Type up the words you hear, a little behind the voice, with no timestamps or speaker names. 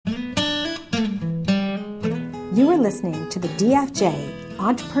You are listening to the DFJ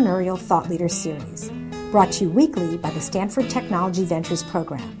Entrepreneurial Thought Leader Series, brought to you weekly by the Stanford Technology Ventures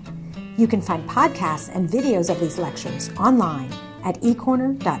Program. You can find podcasts and videos of these lectures online at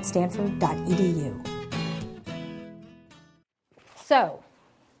ecorner.stanford.edu. So,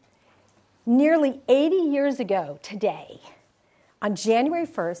 nearly 80 years ago today, on January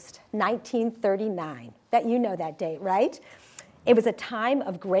 1st, 1939, that you know that date, right? It was a time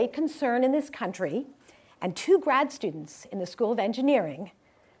of great concern in this country, and two grad students in the School of Engineering,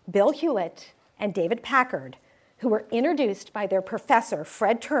 Bill Hewlett and David Packard, who were introduced by their professor,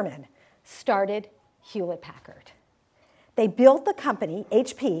 Fred Terman, started Hewlett Packard. They built the company,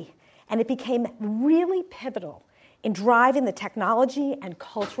 HP, and it became really pivotal in driving the technology and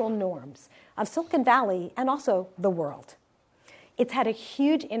cultural norms of Silicon Valley and also the world. It's had a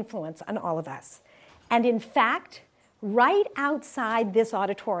huge influence on all of us. And in fact, right outside this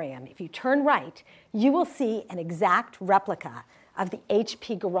auditorium, if you turn right, you will see an exact replica of the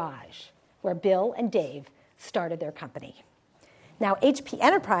HP garage where Bill and Dave started their company. Now, HP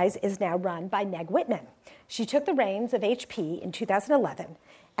Enterprise is now run by Meg Whitman. She took the reins of HP in 2011,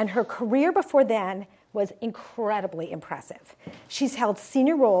 and her career before then was incredibly impressive. She's held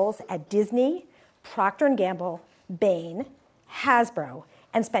senior roles at Disney, Procter & Gamble, Bain, Hasbro,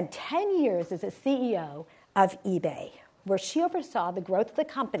 and spent 10 years as a CEO of eBay, where she oversaw the growth of the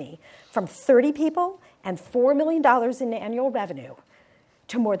company from 30 people and $4 million in annual revenue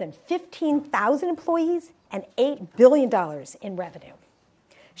to more than 15,000 employees and $8 billion in revenue.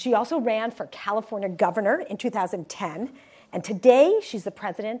 She also ran for California governor in 2010, and today she's the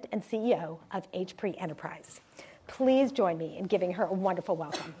president and CEO of HP Enterprise. Please join me in giving her a wonderful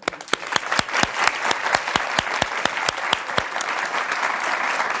welcome.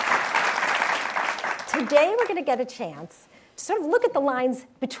 Today, we're going to get a chance to sort of look at the lines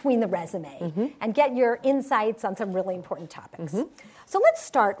between the resume and get your insights on some really important topics. So let's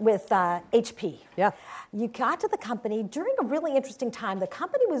start with HP. Yeah. You got to the company during a really interesting time. The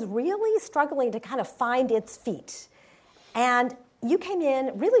company was really struggling to kind of find its feet. And you came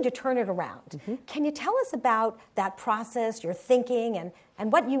in really to turn it around. Can you tell us about that process, your thinking,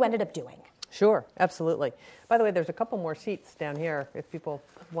 and what you ended up doing? Sure, absolutely. By the way, there's a couple more seats down here if people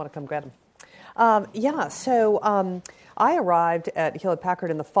want to come grab them. I arrived at Hewlett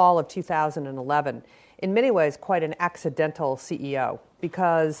Packard in the fall of 2011. In many ways, quite an accidental CEO,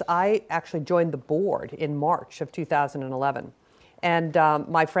 because I actually joined the board in March of 2011. And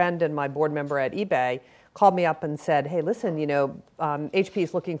my friend and my board member at eBay called me up and said, hey, listen, HP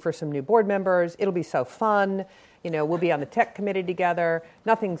is looking for some new board members. It'll be so fun. We'll be on the tech committee together.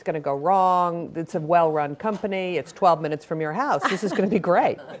 Nothing's going to go wrong. It's a well-run company. It's 12 minutes from your house. This is going to be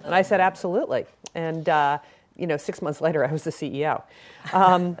great. And I said, absolutely. And, 6 months later, I was the CEO.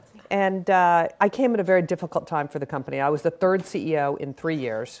 I came at a very difficult time for the company. I was the third CEO in 3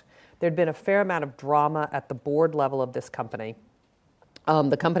 years. There'd been a fair amount of drama at the board level of this company.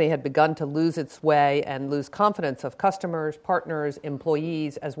 The company had begun to lose its way and lose confidence of customers, partners,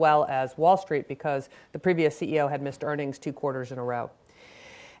 employees, as well as Wall Street, because the previous CEO had missed earnings 2 quarters in a row.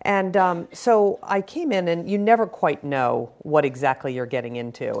 And so I came in, and you never quite know what exactly you're getting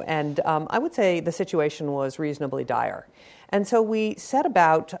into. And I would say the situation was reasonably dire. And so we set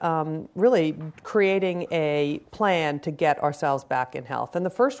about really creating a plan to get ourselves back in health. And the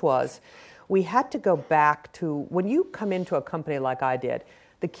first was, we had to go back to, when you come into a company like I did,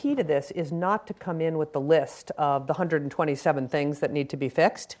 the key to this is not to come in with the list of the 127 things that need to be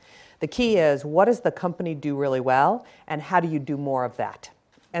fixed. The key is, what does the company do really well, and how do you do more of that?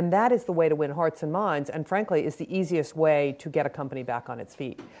 And that is the way to win hearts and minds, and frankly, is the easiest way to get a company back on its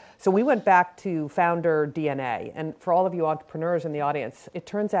feet. So we went back to founder DNA. And for all of you entrepreneurs in the audience, it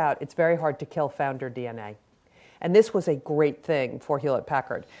turns out it's very hard to kill founder DNA. And this was a great thing for Hewlett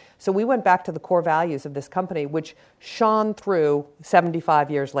Packard. So we went back to the core values of this company, which shone through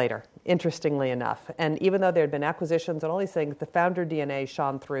 75 years later, interestingly enough. And even though there had been acquisitions and all these things, the founder DNA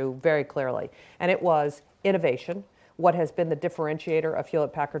shone through very clearly. And it was innovation, what has been the differentiator of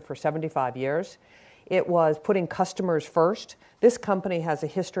Hewlett Packard for 75 years. It was putting customers first. This company has a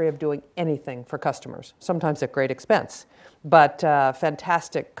history of doing anything for customers, sometimes at great expense, but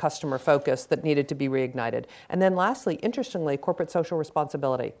fantastic customer focus that needed to be reignited. And then lastly, interestingly, corporate social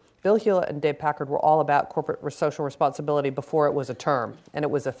responsibility. Bill Hewlett and Dave Packard were all about corporate social responsibility before it was a term and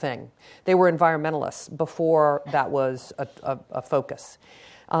it was a thing. They were environmentalists before that was a focus.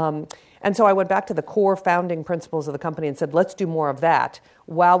 And so I went back to the core founding principles of the company and said, let's do more of that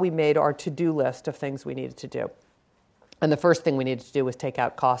while we made our to-do list of things we needed to do. And the first thing we needed to do was take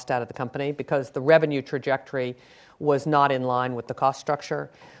out cost out of the company because the revenue trajectory was not in line with the cost structure.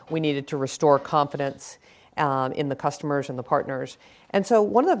 We needed to restore confidence. in the customers and the partners. And so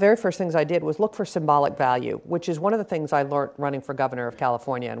one of the very first things I did was look for symbolic value, which is one of the things I learned running for governor of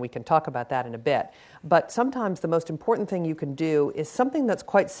California, and we can talk about that in a bit. But sometimes the most important thing you can do is something that's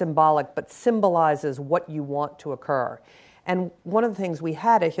quite symbolic but symbolizes what you want to occur. And one of the things we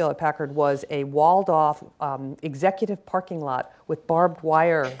had at Hewlett Packard was a walled-off executive parking lot with barbed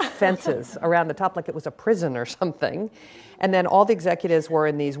wire fences around the top, like it was a prison or something. And then all the executives were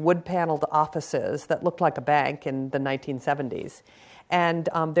in these wood-paneled offices that looked like a bank in the 1970s. And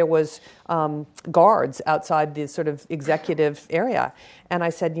there was guards outside the sort of executive area. And I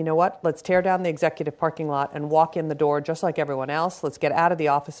said, you know what, let's tear down the executive parking lot and walk in the door just like everyone else. Let's get out of the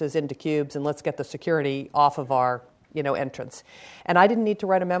offices into cubes, and let's get the security off of our entrance. And I didn't need to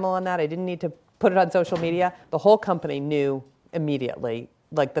write a memo on that. I didn't need to put it on social media. The whole company knew immediately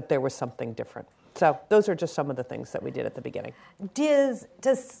that there was something different. So those are just some of the things that we did at the beginning. Does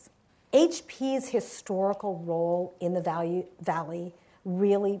HP's historical role in the Valley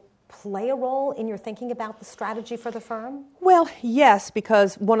really play a role in your thinking about the strategy for the firm? Well, yes,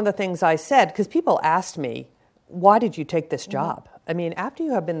 because one of the things I said, because people asked me, why did you take this job? I mean, after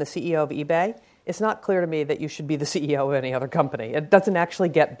you have been the CEO of eBay, it's not clear to me that you should be the CEO of any other company. It doesn't actually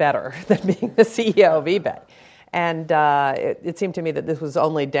get better than being the CEO of eBay. And it seemed to me that this was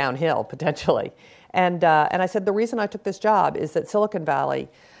only downhill, potentially. And I said, the reason I took this job is that Silicon Valley,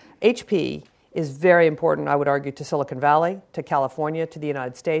 HP, is very important, I would argue, to Silicon Valley, to California, to the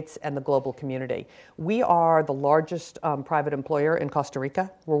United States, and the global community. We are the largest private employer in Costa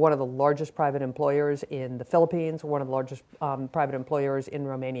Rica. We're one of the largest private employers in the Philippines. We're one of the largest private employers in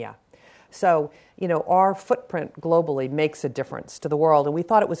Romania. So, our footprint globally makes a difference to the world, and we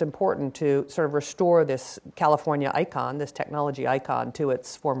thought it was important to sort of restore this California icon, this technology icon, to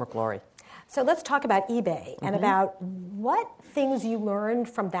its former glory. So let's talk about eBay and about what things you learned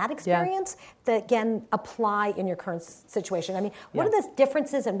from that experience that, again, apply in your current situation. I mean, what are the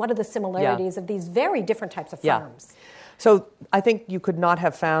differences and what are the similarities of these very different types of firms? So I think you could not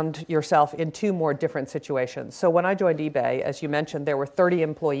have found yourself in two more different situations. So when I joined eBay, as you mentioned, there were 30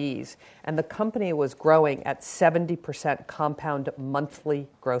 employees, and the company was growing at 70% compound monthly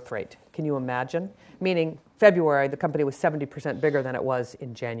growth rate. Can you imagine? Meaning February, the company was 70% bigger than it was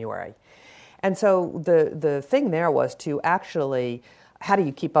in January. And so the thing there was to actually, how do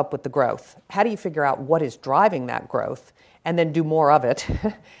you keep up with the growth? How do you figure out what is driving that growth and then do more of it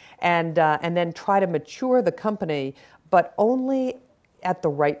and then try to mature the company, but only at the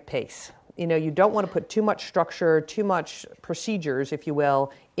right pace. You don't want to put too much structure, too much procedures, if you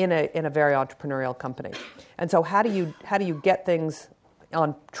will, in a very entrepreneurial company. And so how do you get things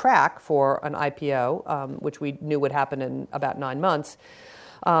on track for an IPO, which we knew would happen in about 9 months,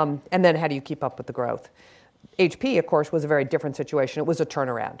 and then how do you keep up with the growth? HP, of course, was a very different situation. It was a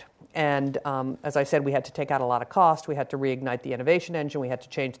turnaround. And as I said, we had to take out a lot of cost. We had to reignite the innovation engine. We had to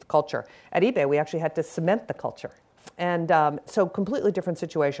change the culture. At eBay, we actually had to cement the culture. And so completely different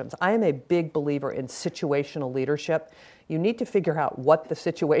situations. I am a big believer in situational leadership. You need to figure out what the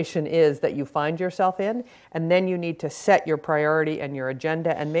situation is that you find yourself in, and then you need to set your priority and your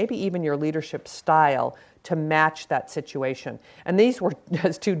agenda and maybe even your leadership style to match that situation. And these were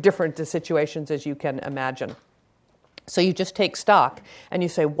as two different situations as you can imagine. So you just take stock and you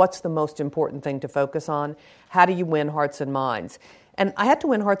say, what's the most important thing to focus on? How do you win hearts and minds? And I had to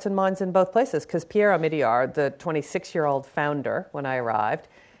win hearts and minds in both places because Pierre Omidyar, the 26-year-old founder when I arrived,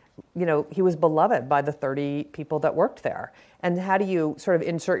 he was beloved by the 30 people that worked there. And how do you sort of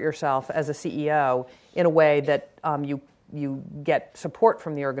insert yourself as a CEO in a way that you get support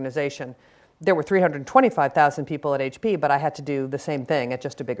from the organization? There were 325,000 people at HP, but I had to do the same thing at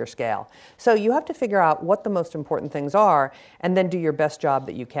just a bigger scale. So you have to figure out what the most important things are and then do your best job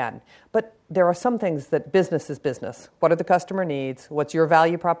that you can. But there are some things that business is business. What are the customer needs? What's your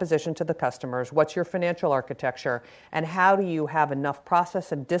value proposition to the customers? What's your financial architecture? And how do you have enough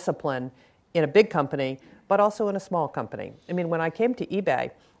process and discipline in a big company, but also in a small company? I mean, when I came to eBay,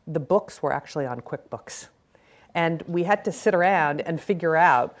 the books were actually on QuickBooks. And we had to sit around and figure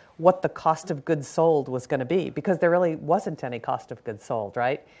out what the cost of goods sold was going to be because there really wasn't any cost of goods sold,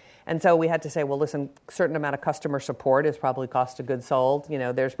 right? And so we had to say, well, listen, a certain amount of customer support is probably cost of goods sold.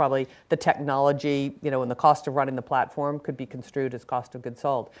 There's probably the technology, and the cost of running the platform could be construed as cost of goods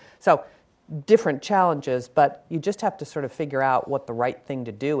sold. So different challenges, but you just have to sort of figure out what the right thing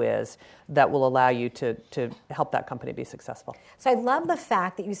to do is that will allow you to help that company be successful. So I love the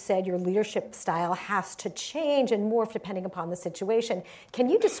fact that you said your leadership style has to change and morph depending upon the situation. Can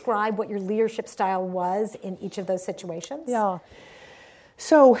you describe what your leadership style was in each of those situations? Yeah.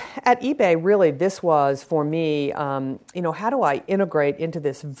 So at eBay, really, this was for me, how do I integrate into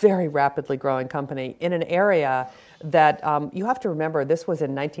this very rapidly growing company in an area that you have to remember, this was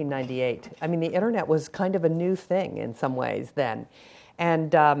in 1998. I mean, the internet was kind of a new thing in some ways then.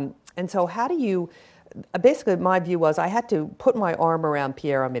 And so how do you, basically my view was I had to put my arm around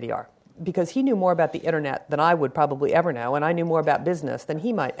Pierre Omidyar, because he knew more about the internet than I would probably ever know, and I knew more about business than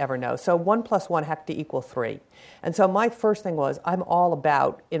he might ever know. So 1 + 1 had to equal 3. And so my first thing was, I'm all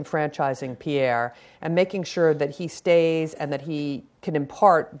about enfranchising Pierre and making sure that he stays and that he can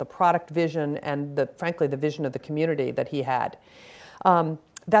impart the product vision and, frankly, the vision of the community that he had.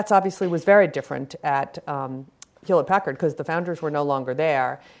 That's obviously was very different at Hewlett Packard, because the founders were no longer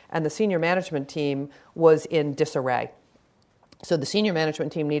there, and the senior management team was in disarray. So the senior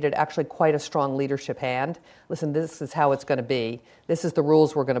management team needed actually quite a strong leadership hand. Listen, this is how it's going to be. This is the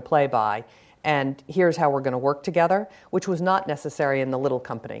rules we're going to play by. And here's how we're going to work together, which was not necessary in the little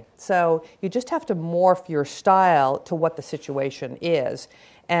company. So you just have to morph your style to what the situation is.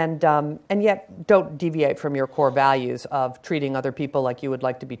 And yet don't deviate from your core values of treating other people like you would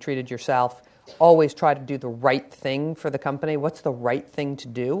like to be treated yourself. Always try to do the right thing for the company. What's the right thing to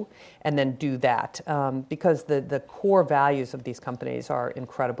do? And then do that. Because the core values of these companies are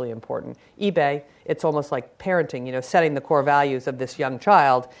incredibly important. eBay, it's almost like parenting, setting the core values of this young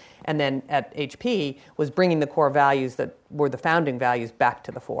child. And then at HP was bringing the core values that were the founding values back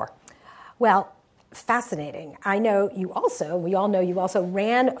to the fore. Well, fascinating. We all know you also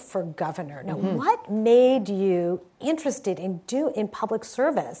ran for governor. Now, what made you interested in public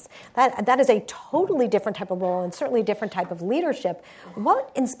service? That is a totally different type of role and certainly a different type of leadership.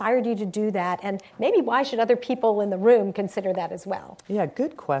 What inspired you to do that? And maybe why should other people in the room consider that as well? Yeah,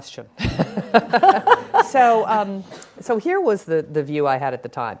 good question. So here was the view I had at the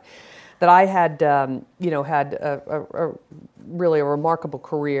time. That I had, had a really a remarkable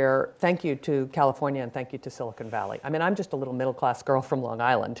career. Thank you to California and thank you to Silicon Valley. I mean, I'm just a little middle-class girl from Long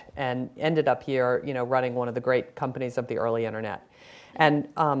Island and ended up here, running one of the great companies of the early internet. And,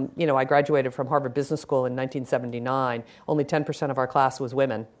 I graduated from Harvard Business School in 1979. Only 10% of our class was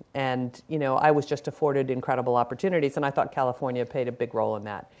women. And, I was just afforded incredible opportunities, and I thought California played a big role in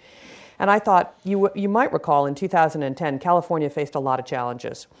that. And I thought, you might recall, in 2010, California faced a lot of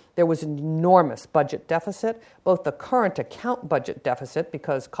challenges. There was an enormous budget deficit, both the current account budget deficit,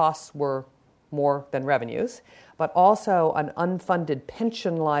 because costs were more than revenues, but also an unfunded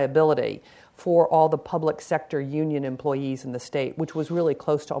pension liability for all the public sector union employees in the state, which was really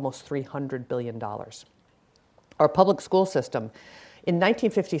close to almost $300 billion. Our public school system, in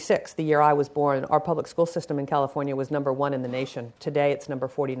 1956, the year I was born, our public school system in California was number 1 in the nation. Today, it's number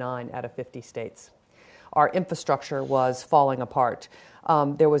 49 out of 50 states. Our infrastructure was falling apart.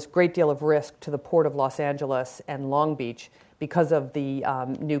 There was a great deal of risk to the Port of Los Angeles and Long Beach because of the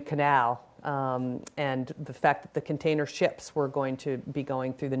new canal and the fact that the container ships were going to be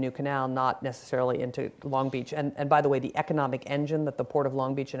going through the new canal, not necessarily into Long Beach. And by the way, the economic engine that the Port of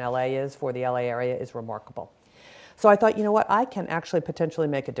Long Beach in LA is for the LA area is remarkable. So I thought, I can actually potentially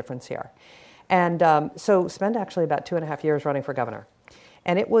make a difference here. And so spent actually about 2.5 years running for governor.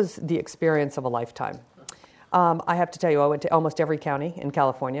 And it was the experience of a lifetime. I have to tell you, I went to almost every county in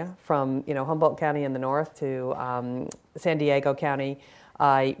California, from Humboldt County in the north to San Diego County.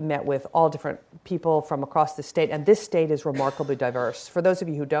 I met with all different people from across the state, and this state is remarkably diverse. For those of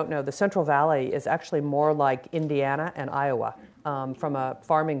you who don't know, the Central Valley is actually more like Indiana and Iowa from a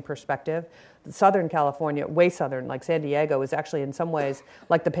farming perspective. Southern California, way southern, like San Diego, is actually in some ways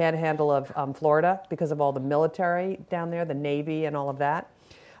like the panhandle of Florida because of all the military down there, the Navy and all of that.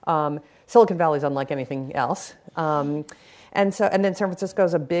 Silicon Valley is unlike anything else. And then San Francisco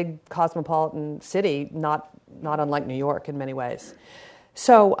is a big cosmopolitan city, not unlike New York in many ways.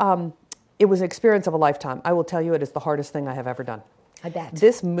 So it was an experience of a lifetime. I will tell you, it is the hardest thing I have ever done. I bet.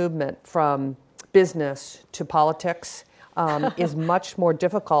 This movement from business to politics is much more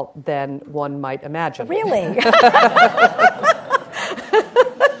difficult than one might imagine. Really?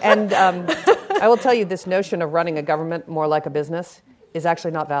 And I will tell you, this notion of running a government more like a business is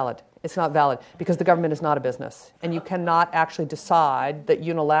actually not valid. It's not valid because the government is not a business. And you cannot actually decide that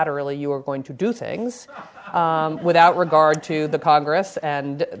unilaterally you are going to do things without regard to the Congress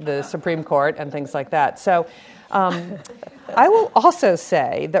and the Supreme Court and things like that. So I will also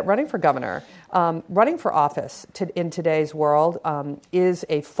say that running for governor, running for office in today's world is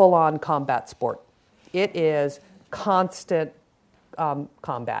a full-on combat sport. It is constant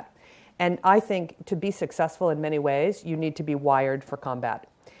combat. And I think to be successful in many ways, you need to be wired for combat.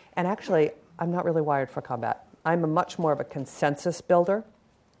 And actually, I'm not really wired for combat. I'm much more of a consensus builder.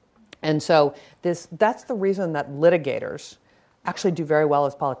 And so that's the reason that litigators actually do very well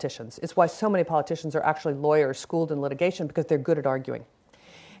as politicians. It's why so many politicians are actually lawyers schooled in litigation, because they're good at arguing.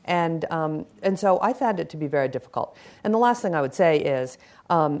 And so I found it to be very difficult. And the last thing I would say is,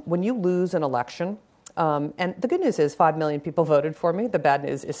 when you lose an election, and the good news is 5 million people voted for me. The bad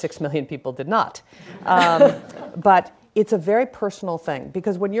news is 6 million people did not. But it's a very personal thing,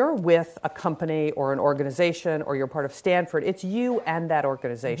 because when you're with a company or an organization or you're part of Stanford, it's you and that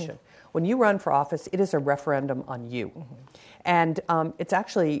organization. Mm-hmm. When you run for office, it is a referendum on you. Mm-hmm. And it's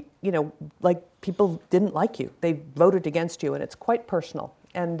actually, like people didn't like you. They voted against you, and it's quite personal.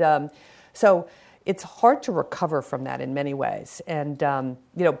 And so it's hard to recover from that in many ways. And,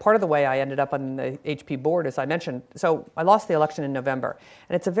 part of the way I ended up on the HP board, as I mentioned, so I lost the election in November.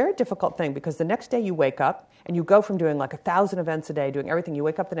 And it's a very difficult thing, because the next day you wake up and you go from doing like 1,000 events a day, doing everything, you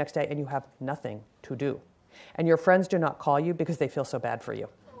wake up the next day and you have nothing to do. And your friends do not call you because they feel so bad for you.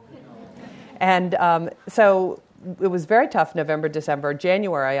 And so it was very tough, November, December.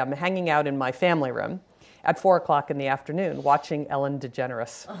 January, I'm hanging out in my family room at 4 o'clock in the afternoon watching Ellen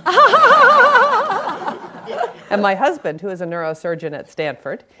DeGeneres. And my husband, who is a neurosurgeon at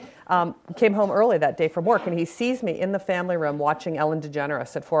Stanford, came home early that day from work, and he sees me in the family room watching Ellen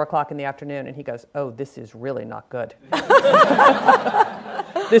DeGeneres at 4 o'clock in the afternoon, and he goes, "Oh, this is really not good."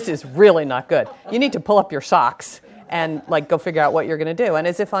 This is really not good. You need to pull up your socks and go figure out what you're going to do. And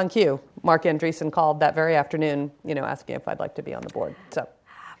as if on cue, Mark Andreessen called that very afternoon, asking if I'd like to be on the board.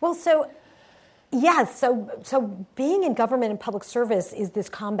 Yes, so being in government and public service is this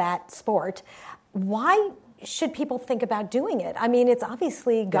combat sport. Why should people think about doing it? I mean, it's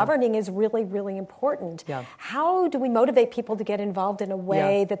obviously governing is really, really important. Yeah. How do we motivate people to get involved in a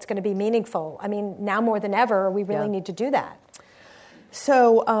way that's going to be meaningful? I mean, now more than ever, we really need to do that.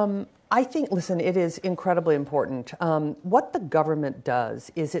 So I think, listen, it is incredibly important. What the government does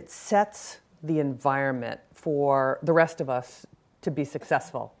is it sets the environment for the rest of us to be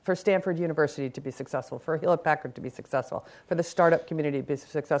successful, for Stanford University to be successful, for Hewlett Packard to be successful, for the startup community to be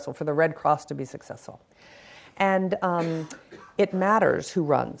successful, for the Red Cross to be successful. And it matters who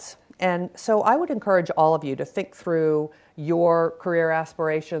runs. And so I would encourage all of you to think through your career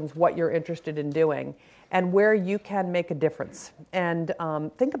aspirations, what you're interested in doing, and where you can make a difference. And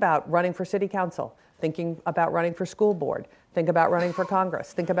think about running for city council, thinking about running for school board, think about running for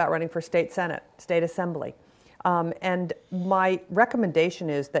Congress, think about running for state senate, state assembly. And my recommendation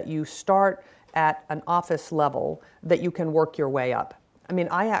is that you start at an office level that you can work your way up. I mean,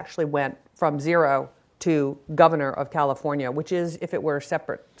 I actually went from 0 to governor of California, which is, if it were a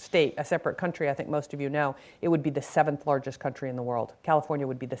separate state, a separate country, I think most of you know, it would be the 7th largest country in the world. California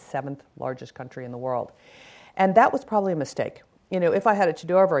would be the 7th largest country in the world. And that was probably a mistake. If I had it to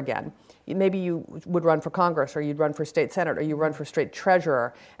do over again, maybe you would run for Congress, or you'd run for state senate, or you run for state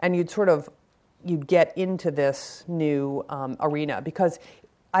treasurer, and you'd get into this new arena, because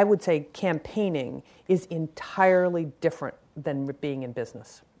I would say campaigning is entirely different than being in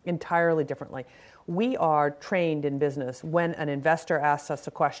business, entirely differently. We are trained in business. When an investor asks us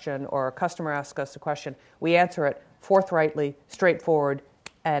a question or a customer asks us a question, we answer it forthrightly, straightforward,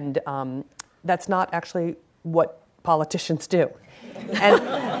 and that's not actually what politicians do. And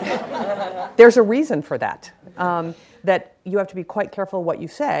there's a reason for that. That you have to be quite careful what you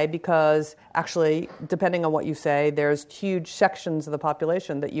say, because actually, depending on what you say, there's huge sections of the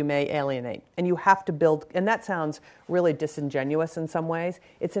population that you may alienate. And you have to build, and that sounds really disingenuous in some ways.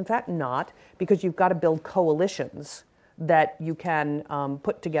 It's in fact not, because you've got to build coalitions that you can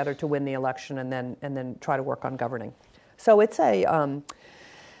put together to win the election, and then try to work on governing. So it's I'd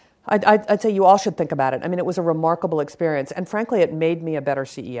say you all should think about it. I mean, it was a remarkable experience, and frankly, it made me a better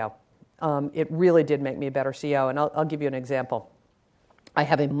CEO. It really did make me a better CEO, and I'll give you an example. I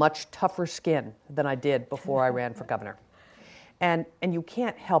have a much tougher skin than I did before I ran for governor. And you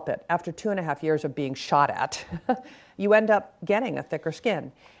can't help it. After 2.5 years of being shot at, you end up getting a thicker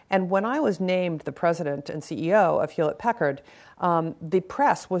skin. And when I was named the president and CEO of Hewlett Packard, the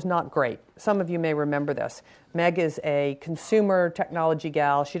press was not great. Some of you may remember this. Meg is a consumer technology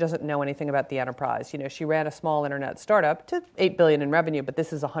gal. She doesn't know anything about the enterprise. She ran a small internet startup to $8 billion in revenue, but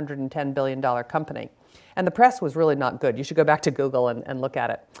this is a $110 billion company. And the press was really not good. You should go back to Google and look at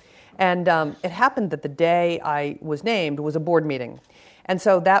it. And it happened that the day I was named was a board meeting. And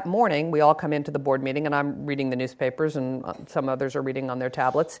so that morning, we all come into the board meeting, and I'm reading the newspapers, and some others are reading on their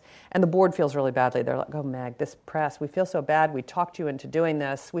tablets. And the board feels really badly. They're like, "Oh, Meg, this press, we feel so bad. We talked you into doing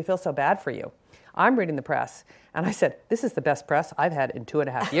this. We feel so bad for you." I'm reading the press, and I said, "This is the best press I've had in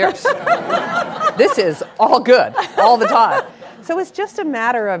 2.5 years. This is all good, all the time." So it's just a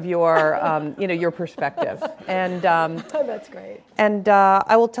matter of your perspective. And that's great. And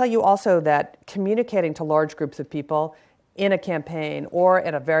I will tell you also that communicating to large groups of people in a campaign or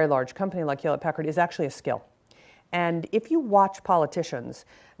at a very large company like Hewlett Packard is actually a skill. And if you watch politicians,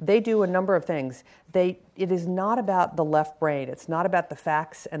 they do a number of things. It is not about the left brain. It's not about the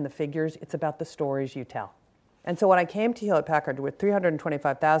facts and the figures. It's about the stories you tell. And so when I came to Hewlett Packard with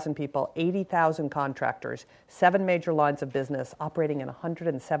 325,000 people, 80,000 contractors, 7 major lines of business operating in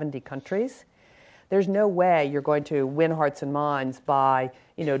 170 countries, there's no way you're going to win hearts and minds by,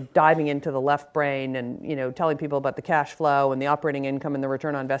 diving into the left brain and, telling people about the cash flow and the operating income and the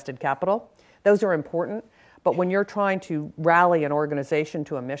return on invested capital. Those are important. But when you're trying to rally an organization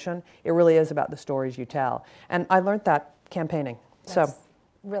to a mission, it really is about the stories you tell. And I learned that campaigning. That's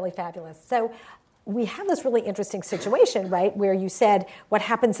really fabulous. So we have this really interesting situation, right, where you said what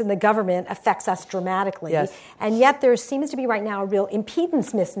happens in the government affects us dramatically. Yes. And yet there seems to be right now a real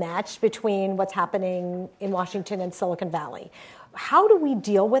impedance mismatch between what's happening in Washington and Silicon Valley. How do we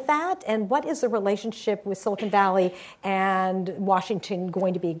deal with that? And what is the relationship with Silicon Valley and Washington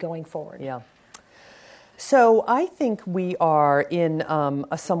going to be going forward? Yeah. So I think we are in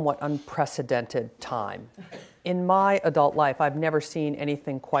a somewhat unprecedented time. In my adult life, I've never seen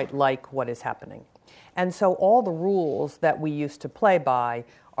anything quite like what is happening. And so all the rules that we used to play by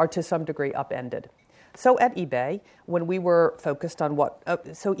are to some degree upended. So at eBay, when we were focused on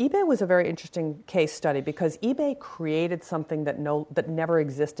so eBay was a very interesting case study because eBay created something that never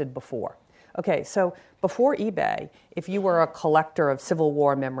existed before. Okay, so before eBay, if you were a collector of Civil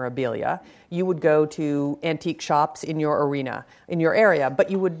War memorabilia, you would go to antique shops in your area,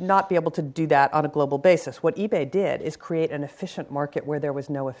 but you would not be able to do that on a global basis. What eBay did is create an efficient market where there was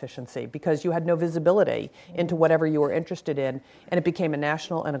no efficiency because you had no visibility into whatever you were interested in, and it became a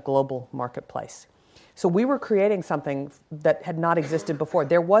national and a global marketplace. So we were creating something that had not existed before.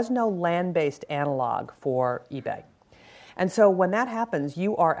 There was no land-based analog for eBay. And so when that happens,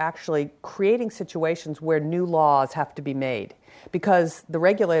 you are actually creating situations where new laws have to be made because the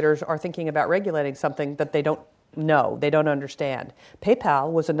regulators are thinking about regulating something that they don't know, they don't understand. PayPal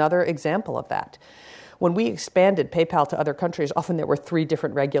was another example of that. When we expanded PayPal to other countries, often there were 3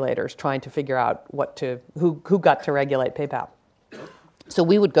 different regulators trying to figure out who got to regulate PayPal. So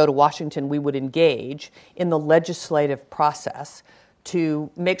we would go to Washington, we would engage in the legislative process to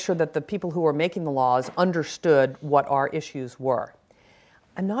make sure that the people who were making the laws understood what our issues were.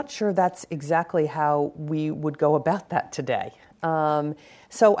 I'm not sure that's exactly how we would go about that today.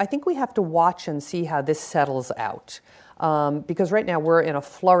 So I think we have to watch and see how this settles out. Because right now we're in a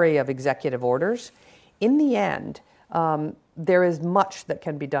flurry of executive orders. In the end, there is much that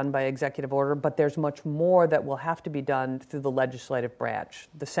can be done by executive order, but there's much more that will have to be done through the legislative branch,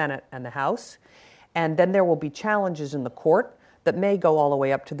 the Senate and the House. And then there will be challenges in the court that may go all the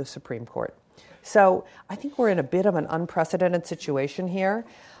way up to the Supreme Court. So I think we're in a bit of an unprecedented situation here.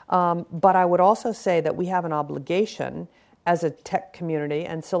 But I would also say that we have an obligation as a tech community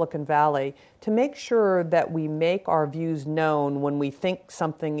and Silicon Valley to make sure that we make our views known when we think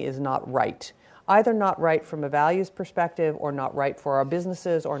something is not right. Either not right from a values perspective or not right for our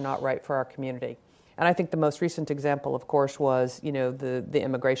businesses or not right for our community. And I think the most recent example, of course, was the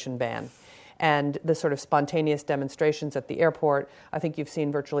immigration ban. And the sort of spontaneous demonstrations at the airport. I think you've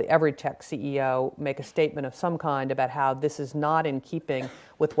seen virtually every tech CEO make a statement of some kind about how this is not in keeping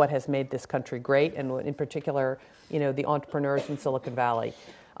with what has made this country great, and in particular, the entrepreneurs in Silicon Valley.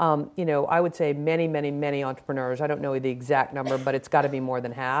 I would say many, many, many entrepreneurs, I don't know the exact number, but it's got to be more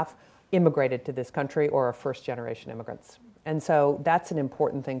than half, immigrated to this country or are first-generation immigrants. And so that's an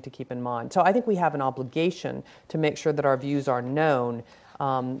important thing to keep in mind. So I think we have an obligation to make sure that our views are known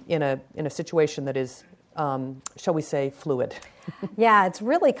in a situation that is, shall we say, fluid. Yeah, it's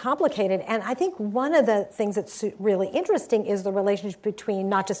really complicated. And I think one of the things that's really interesting is the relationship between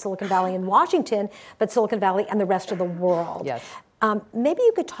not just Silicon Valley and Washington, but Silicon Valley and the rest of the world. Yes. Maybe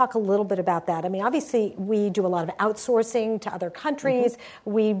you could talk a little bit about that. I mean, obviously, we do a lot of outsourcing to other countries.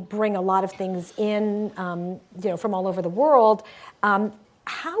 Mm-hmm. We bring a lot of things in, from all over the world.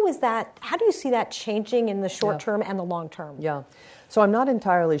 How is that? How do you see that changing in the short term and the long term? Yeah. So I'm not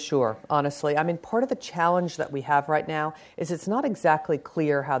entirely sure, honestly. I mean, part of the challenge that we have right now is it's not exactly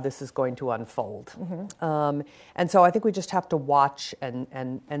clear how this is going to unfold. Mm-hmm. And so I think we just have to watch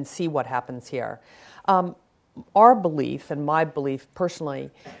and see what happens here. Our belief, and my belief personally,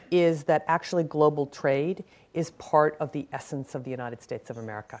 is that actually global trade is part of the essence of the United States of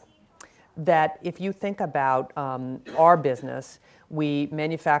America. That if you think about our business, we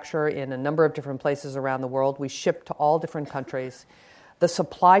manufacture in a number of different places around the world. We ship to all different countries. The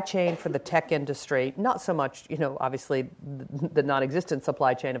supply chain for the tech industry, not so much, obviously the non-existent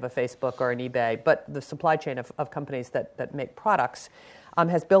supply chain of a Facebook or an eBay, but the supply chain of companies that make products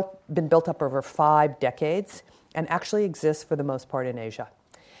has been built up over 5 decades and actually exists for the most part in Asia.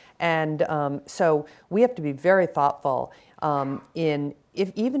 And so we have to be very thoughtful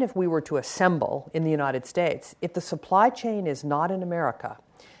even if we were to assemble in the United States, if the supply chain is not in America,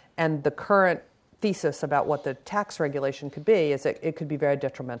 and the current thesis about what the tax regulation could be is that it could be very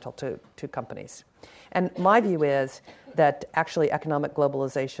detrimental to companies. And my view is that actually economic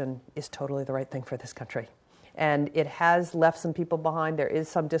globalization is totally the right thing for this country. And it has left some people behind. There is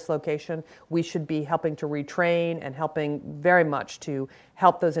some dislocation. We should be helping to retrain and helping very much to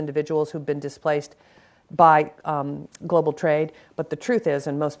help those individuals who've been displaced by global trade. But the truth is,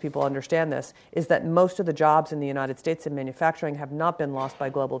 and most people understand this, is that most of the jobs in the United States in manufacturing have not been lost by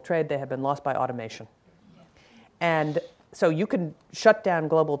global trade. They have been lost by automation. And so you can shut down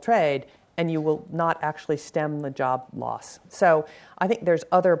global trade and you will not actually stem the job loss. So I think there's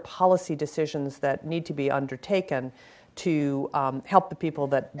other policy decisions that need to be undertaken to help the people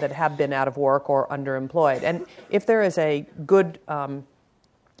that have been out of work or underemployed. And if there is a good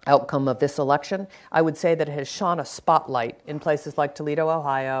outcome of this election, I would say that it has shone a spotlight in places like Toledo,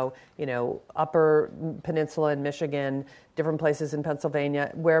 Ohio, Upper Peninsula in Michigan, different places in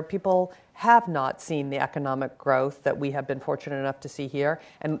Pennsylvania, where people have not seen the economic growth that we have been fortunate enough to see here.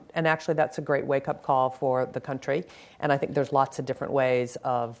 And actually that's a great wake-up call for the country. And I think there's lots of different ways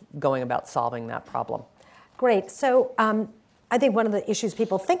of going about solving that problem. Great. So I think one of the issues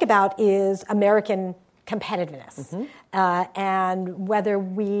people think about is American competitiveness, and whether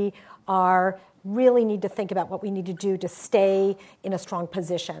we really need to think about what we need to do to stay in a strong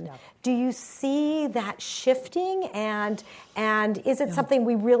position. Yeah. Do you see that shifting, and is it something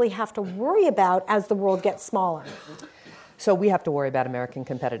we really have to worry about as the world gets smaller? So we have to worry about American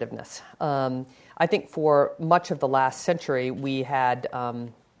competitiveness. I think for much of the last century, we had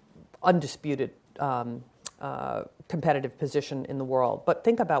undisputed competitive position in the world. But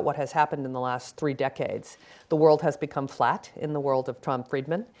think about what has happened in the last 3 decades. The world has become flat in the world of Tom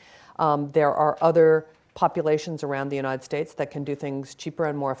Friedman. There are other populations around the United States that can do things cheaper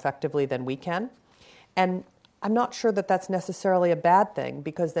and more effectively than we can. And I'm not sure that that's necessarily a bad thing,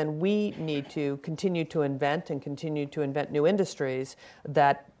 because then we need to continue to invent new industries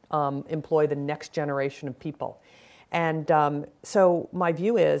that employ the next generation of people. And so my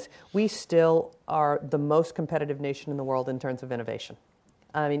view is we still are the most competitive nation in the world in terms of innovation.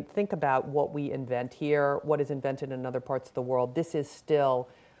 I mean, think about what we invent here, what is invented in other parts of the world. This is still,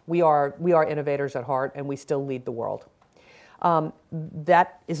 we are innovators at heart, and we still lead the world.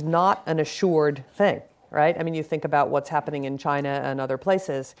 That is not an assured thing, right? I mean, you think about what's happening in China and other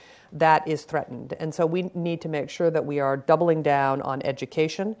places, that is threatened. And so we need to make sure that we are doubling down on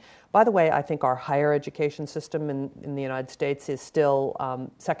education. By the way, I think our higher education system in the United States is still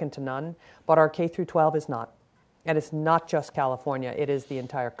second to none, but our K through 12 is not. And it's not just California, it is the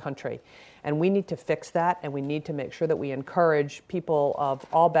entire country. And we need to fix that, and we need to make sure that we encourage people of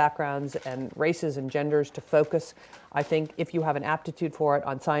all backgrounds and races and genders to focus, I think, if you have an aptitude for it,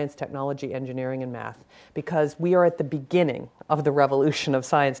 on science, technology, engineering, and math. Because we are at the beginning of the revolution of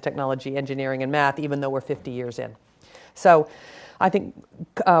science, technology, engineering, and math, even though we're 50 years in. So I think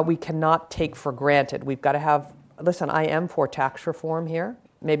we cannot take for granted. We've got to have, listen, I am for tax reform here.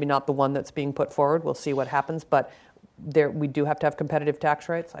 Maybe not the one that's being put forward. We'll see what happens. But we do have to have competitive tax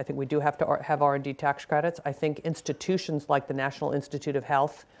rates. I think we do have to have R&D tax credits. I think institutions like the National Institute of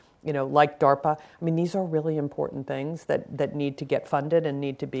Health, like DARPA, I mean, these are really important things that need to get funded and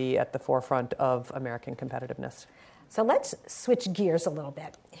need to be at the forefront of American competitiveness. So let's switch gears a little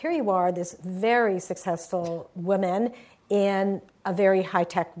bit. Here you are, this very successful woman in a very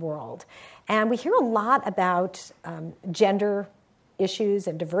high-tech world. And we hear a lot about gender issues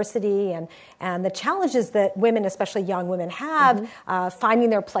and diversity and the challenges that women, especially young women, have finding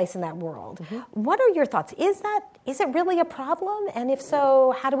their place in that world. What are your thoughts? Is it really a problem? And if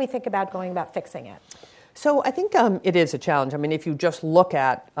so, how do we think about going about fixing it? So I think it is a challenge. I mean, if you just look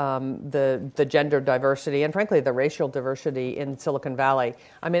at the gender diversity and, frankly, the racial diversity in Silicon Valley,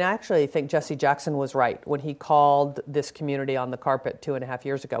 I mean, I actually think Jesse Jackson was right when he called this community on the carpet 2.5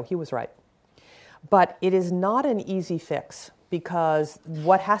 years ago. He was right. But it is not an easy fix, because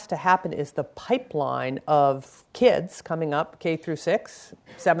what has to happen is the pipeline of kids coming up, K through 6,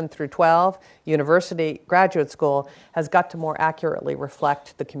 7 through 12, university, graduate school, has got to more accurately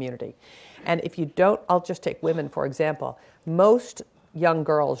reflect the community. And if you don't, I'll just take women, for example. Most young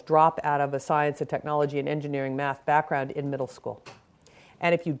girls drop out of a science and technology and engineering math background in middle school.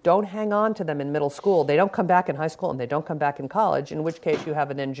 And if you don't hang on to them in middle school, they don't come back in high school and they don't come back in college, in which case you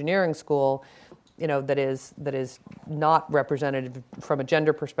have an engineering school that is not representative from a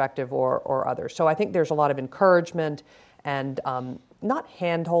gender perspective or others. So I think there's a lot of encouragement and not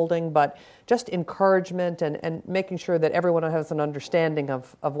hand-holding, but just encouragement and making sure that everyone has an understanding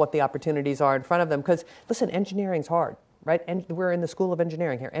of what the opportunities are in front of them. Because, listen, engineering's hard, right? And we're in the School of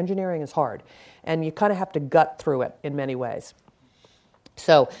Engineering here. Engineering is hard, and you kind of have to gut through it in many ways.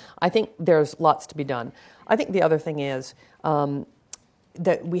 So I think there's lots to be done. I think the other thing is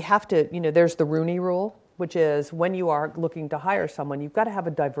that we have to, there's the Rooney Rule, which is when you are looking to hire someone, you've got to have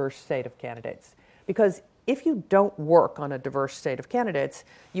a diverse slate of candidates. Because if you don't work on a diverse slate of candidates,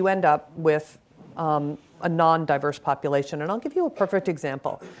 you end up with a non-diverse population. And I'll give you a perfect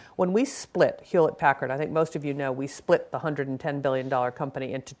example. When we split Hewlett Packard, I think most of you know, we split the $110 billion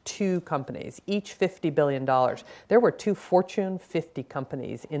company into two companies, each $50 billion. There were two Fortune 50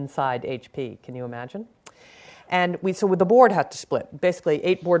 companies inside HP. Can you imagine? And so the board had to split. Basically,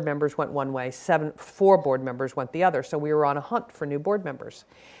 8 board members went one way, 4 board members went the other. So we were on a hunt for new board members.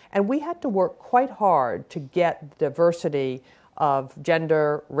 And we had to work quite hard to get diversity of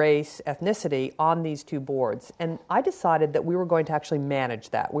gender, race, ethnicity on these 2 boards. And I decided that we were going to actually manage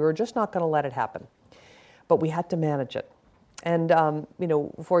that. We were just not going to let it happen. But we had to manage it. And,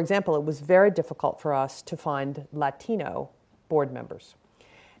 for example, it was very difficult for us to find Latino board members.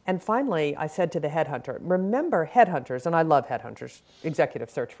 And finally, I said to the headhunter, remember headhunters, and I love headhunters,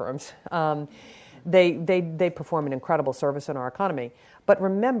 executive search firms. They perform an incredible service in our economy. But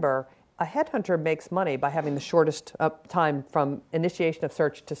remember, a headhunter makes money by having the shortest time from initiation of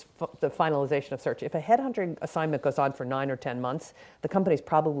search to the finalization of search. If a headhunting assignment goes on for 9 or 10 months, the company's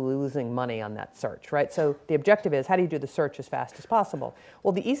probably losing money on that search, right? So the objective is, how do you do the search as fast as possible?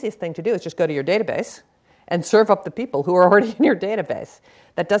 Well, the easiest thing to do is just go to your database and serve up the people who are already in your database.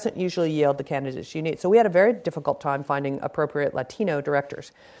 That doesn't usually yield the candidates you need. So we had a very difficult time finding appropriate Latino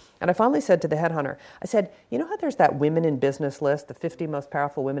directors. And I finally said to the headhunter, I said, you know how there's that women in business list, the 50 most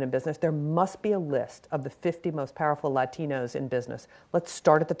powerful women in business? There must be a list of the 50 most powerful Latinos in business. Let's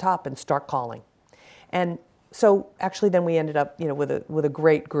start at the top and start calling. And so actually then we ended up with a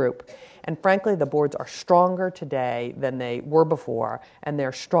great group. And frankly, the boards are stronger today than they were before, and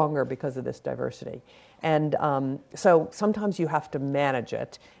they're stronger because of this diversity. And so sometimes you have to manage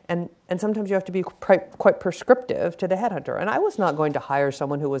it, and sometimes you have to be quite prescriptive to the headhunter. And I was not going to hire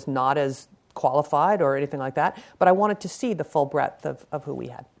someone who was not as qualified or anything like that, but I wanted to see the full breadth of who we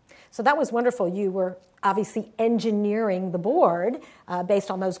had. So that was wonderful. You were obviously engineering the board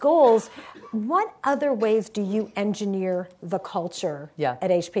based on those goals. What other ways do you engineer the culture at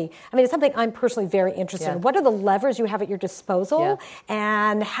HP? I mean, it's something I'm personally very interested in. What are the levers you have at your disposal,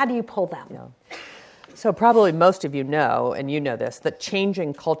 and how do you pull them? So probably most of you know, and you know this, that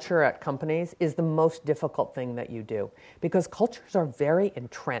changing culture at companies is the most difficult thing that you do, because cultures are very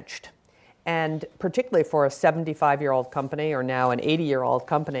entrenched. And particularly for a 75-year-old company or now an 80-year-old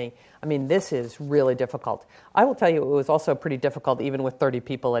company, I mean, this is really difficult. I will tell you, it was also pretty difficult even with 30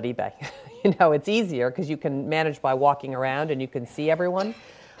 people at eBay. It's easier because you can manage by walking around and you can see everyone,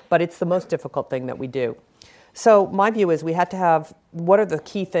 but it's the most difficult thing that we do. So my view is we had to have, what are the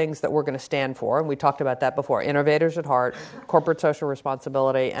key things that we're going to stand for? And we talked about that before. Innovators at heart, corporate social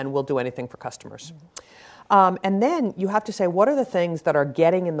responsibility, and we'll do anything for customers. And then you have to say, what are the things that are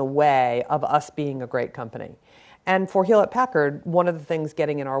getting in the way of us being a great company? And for Hewlett Packard, one of the things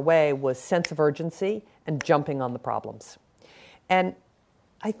getting in our way was sense of urgency and jumping on the problems. And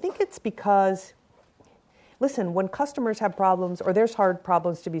I think it's because, listen, when customers have problems or there's hard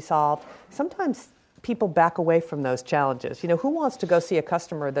problems to be solved, sometimes people back away from those challenges. Who wants to go see a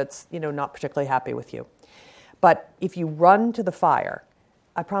customer that's, not particularly happy with you? But if you run to the fire,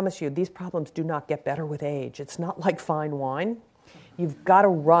 I promise you, these problems do not get better with age. It's not like fine wine. You've got to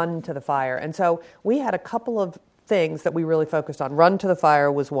run to the fire. And so we had a couple of things that we really focused on. Run to the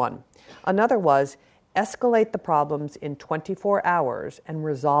fire was one. Another was escalate the problems in 24 hours and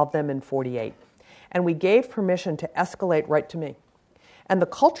resolve them in 48. And we gave permission to escalate right to me. And the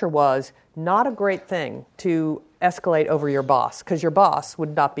culture was not a great thing to escalate over your boss, because your boss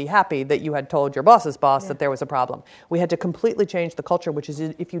would not be happy that you had told your boss's boss that there was a problem. We had to completely change the culture, which is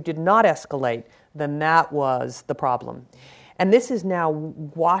if you did not escalate, then that was the problem. And this is now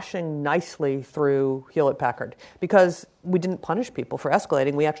washing nicely through Hewlett Packard, because we didn't punish people for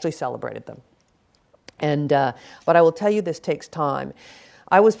escalating, we actually celebrated them. And but I will tell you, this takes time.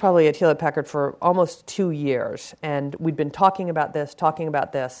 I was probably at Hewlett Packard for almost 2 years, and we'd been talking about this,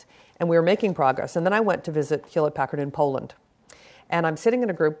 and we were making progress. And then I went to visit Hewlett Packard in Poland. And I'm sitting in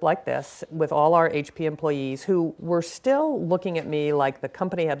a group like this with all our HP employees who were still looking at me like the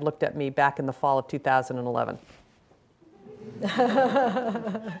company had looked at me back in the fall of 2011.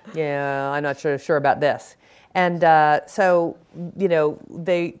 Yeah, I'm not sure about this. And so,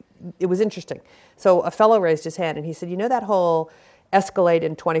 it was interesting. So a fellow raised his hand and he said, that whole escalate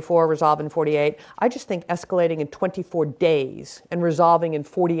in 24, resolve in 48. I just think escalating in 24 days and resolving in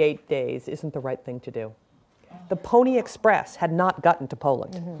 48 days isn't the right thing to do. The Pony Express had not gotten to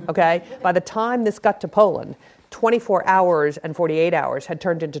Poland, okay? By the time this got to Poland, 24 hours and 48 hours had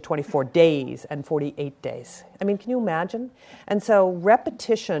turned into 24 days and 48 days. I mean, can you imagine? And so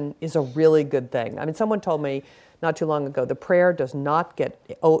repetition is a really good thing. I mean, someone told me not too long ago, the prayer does not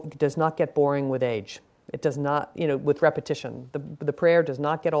get boring with age. It does not, with repetition. The prayer does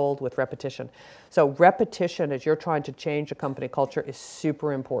not get old with repetition. So repetition as you're trying to change a company culture is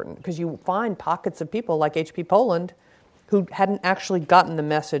super important because you find pockets of people like HP Poland who hadn't actually gotten the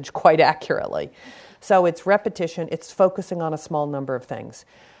message quite accurately. So it's repetition. It's focusing on a small number of things.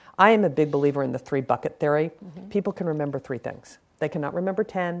 I am a big believer in the 3-bucket theory. People can remember 3 things. They cannot remember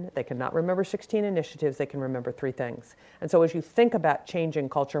 10. They cannot remember 16 initiatives. They can remember 3 things. And so as you think about changing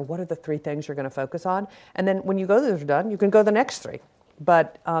culture, what are the 3 things you're going to focus on? And then when those are done, you can go the next 3.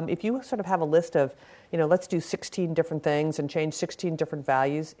 But if you sort of have a list of, let's do 16 different things and change 16 different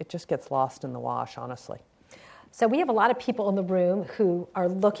values, it just gets lost in the wash, honestly. So we have a lot of people in the room who are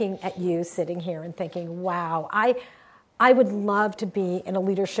looking at you sitting here and thinking, wow, I would love to be in a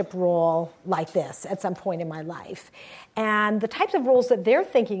leadership role like this at some point in my life. And the types of roles that they're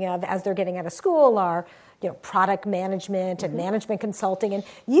thinking of as they're getting out of school are, product management and management consulting. And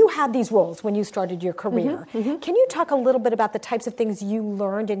you had these roles when you started your career. Can you talk a little bit about the types of things you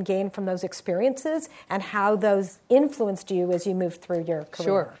learned and gained from those experiences and how those influenced you as you moved through your career?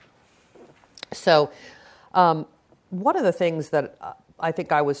 Sure. So one of the things that I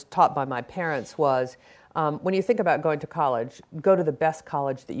think I was taught by my parents was, when you think about going to college, go to the best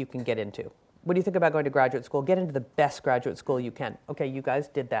college that you can get into. When you think about going to graduate school, get into the best graduate school you can. Okay, you guys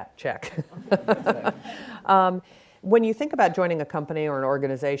did that, check. When you think about joining a company or an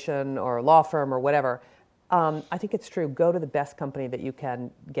organization or a law firm or whatever, I think it's true, go to the best company that you can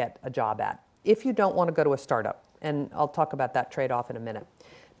get a job at. If you don't want to go to a startup, and I'll talk about that trade-off in a minute.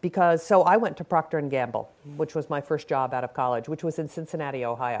 So I went to Procter & Gamble, which was my first job out of college, which was in Cincinnati,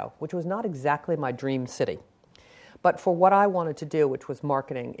 Ohio, which was not exactly my dream city. But for what I wanted to do, which was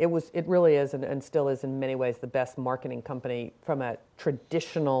marketing, it really is and still is in many ways the best marketing company from a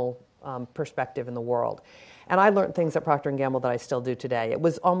traditional perspective in the world. And I learned things at Procter & Gamble that I still do today. It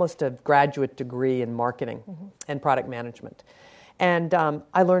was almost a graduate degree in marketing and product management. And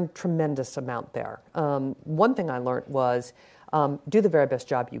I learned tremendous amount there. One thing I learned was do the very best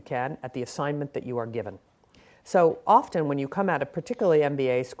job you can at the assignment that you are given. So often when you come out of particularly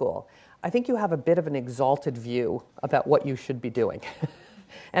MBA school, I think you have a bit of an exalted view about what you should be doing.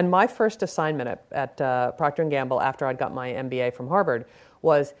 And my first assignment at Procter & Gamble after I'd got my MBA from Harvard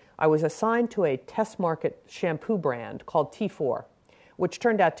was I was assigned to a test market shampoo brand called T4, which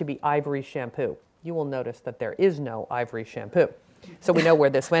turned out to be Ivory shampoo. You will notice that there is no Ivory shampoo. So we know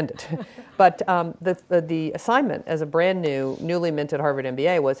where this ended. But the assignment as a brand new, newly minted Harvard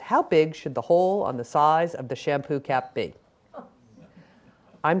MBA was how big should the hole on the size of the shampoo cap be?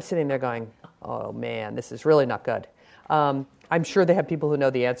 I'm sitting there going, oh man, this is really not good. I'm sure they have people who know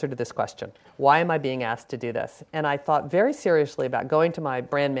the answer to this question. Why am I being asked to do this? And I thought very seriously about going to my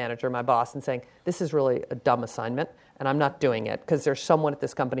brand manager, my boss, and saying, this is really a dumb assignment, and I'm not doing it because there's someone at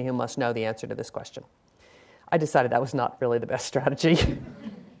this company who must know the answer to this question. I decided that was not really the best strategy.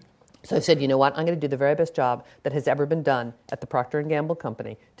 So I said, you know what? I'm going to do the very best job that has ever been done at the Procter & Gamble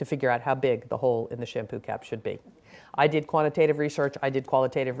company to figure out how big the hole in the shampoo cap should be. I did quantitative research. I did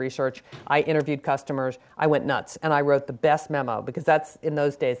qualitative research. I interviewed customers. I went nuts. And I wrote the best memo because in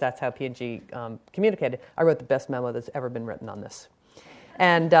those days, that's how P&G communicated. I wrote the best memo that's ever been written on this.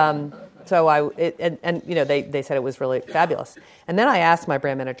 And so they said it was really fabulous. And then I asked my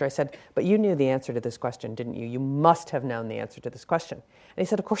brand manager, I said, but you knew the answer to this question, didn't you? You must have known the answer to this question. And he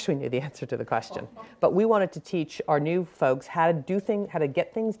said, of course we knew the answer to the question. But we wanted to teach our new folks how to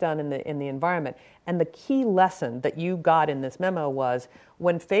get things done in the environment. And the key lesson that you got in this memo was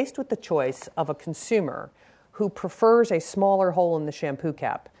when faced with the choice of a consumer who prefers a smaller hole in the shampoo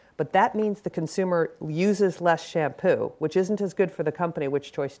cap, but that means the consumer uses less shampoo, which isn't as good for the company,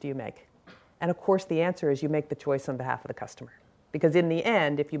 which choice do you make? And of course, the answer is you make the choice on behalf of the customer. Because in the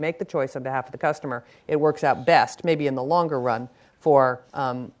end, if you make the choice on behalf of the customer, it works out best, maybe in the longer run, for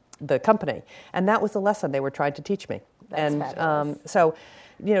the company. And that was the lesson they were trying to teach me. That's fabulous. So,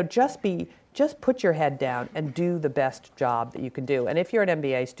 just put your head down and do the best job that you can do. And if you're an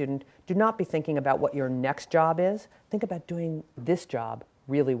MBA student, do not be thinking about what your next job is. Think about doing this job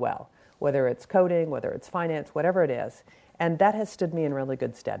really well, whether it's coding, whether it's finance, whatever it is. And that has stood me in really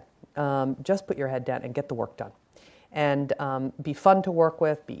good stead. Just put your head down and get the work done. and be fun to work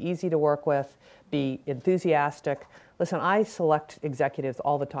with, be easy to work with, be enthusiastic. Listen, I select executives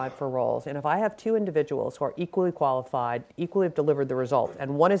all the time for roles, and if I have two individuals who are equally qualified, equally have delivered the result,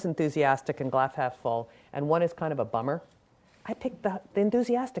 and one is enthusiastic and glass half full, and one is kind of a bummer, I pick the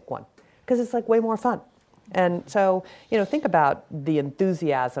enthusiastic one because it's like way more fun. And so, think about the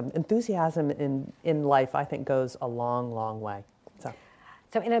enthusiasm. Enthusiasm in life, I think, goes a long, long way.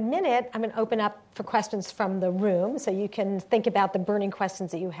 So in a minute, I'm going to open up for questions from the room, so you can think about the burning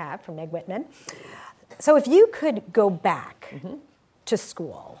questions that you have from Meg Whitman. So if you could go back to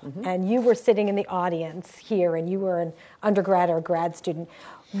school, and you were sitting in the audience here, and you were an undergrad or a grad student,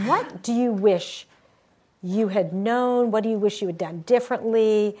 what do you wish you had known? What do you wish you had done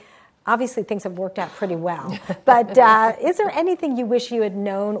differently? Obviously, things have worked out pretty well. But is there anything you wish you had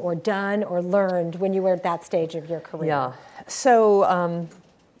known or done or learned when you were at that stage of your career? Yeah. So,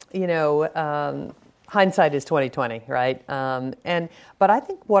 hindsight is 20/20, right? But I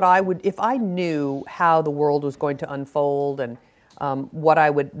think what I would, if I knew how the world was going to unfold and what I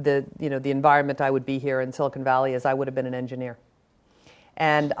would, the environment I would be here in Silicon Valley, is I would have been an engineer.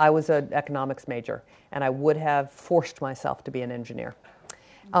 And I was an economics major, and I would have forced myself to be an engineer.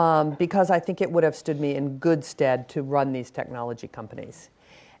 Because I think it would have stood me in good stead to run these technology companies.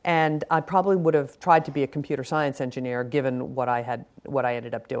 And I probably would have tried to be a computer science engineer given what I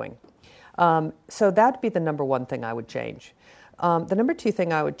ended up doing. So that'd be the number one thing I would change. The number two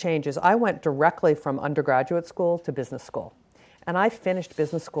thing I would change is I went directly from undergraduate school to business school. And I finished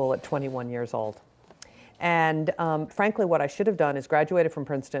business school at 21 years old. And frankly, what I should have done is graduated from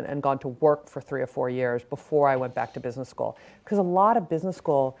Princeton and gone to work for 3 or 4 years before I went back to business school. Because a lot of business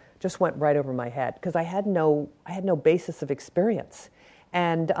school just went right over my head because I had no basis of experience.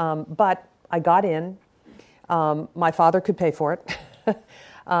 And but I got in. My father could pay for it.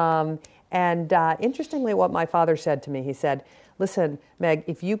 Interestingly, what my father said to me, he said, "Listen, Meg,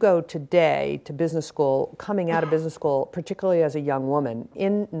 if you go today to business school, coming out of business school, particularly as a young woman,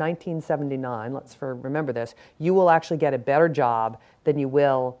 in 1979, remember this, you will actually get a better job than you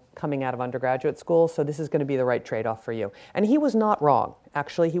will coming out of undergraduate school, so this is going to be the right trade-off for you." And he was not wrong.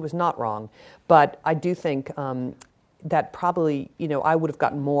 Actually, he was not wrong. But I do think that probably, I would have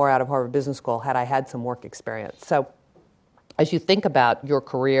gotten more out of Harvard Business School had I had some work experience. So as you think about your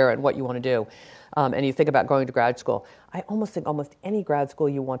career and what you want to do, and you think about going to grad school, I almost think almost any grad school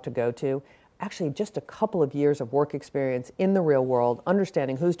you want to go to, actually just a couple of years of work experience in the real world,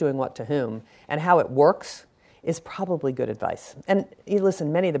 understanding who's doing what to whom and how it works, is probably good advice. And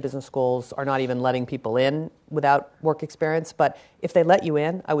listen, many of the business schools are not even letting people in without work experience, but if they let you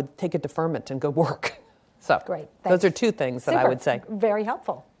in, I would take a deferment and go work. So great. Those are two things that I would say. Very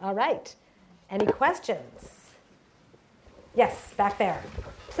helpful. All right. Any questions? Yes, back there.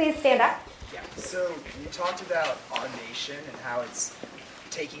 Please stand up. Yeah, so you talked about automation and how it's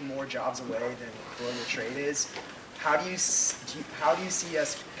taking more jobs away than global trade is. How do you see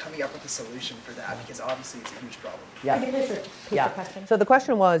us coming up with a solution for that? Because obviously it's a huge problem. Yeah. The question. So the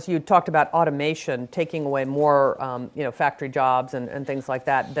question was, you talked about automation taking away more, factory jobs and things like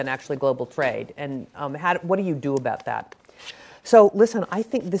that than actually global trade. And what do you do about that? So listen, I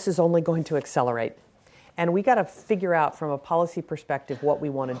think this is only going to accelerate. And we got to figure out from a policy perspective what we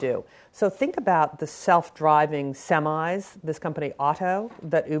want to do. So think about the self-driving semis, this company Otto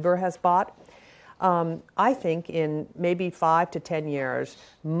that Uber has bought. I think in maybe 5 to 10 years,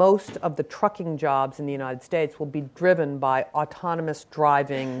 most of the trucking jobs in the United States will be driven by autonomous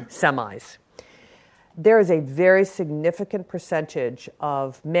driving semis. There is a very significant percentage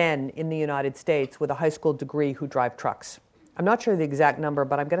of men in the United States with a high school degree who drive trucks. I'm not sure the exact number,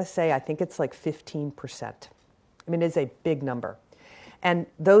 but I'm going to say I think it's like 15%. I mean, it's a big number. And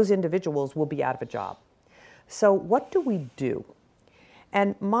those individuals will be out of a job. So what do we do?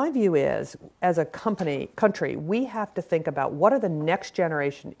 And my view is, as a country, we have to think about what are the next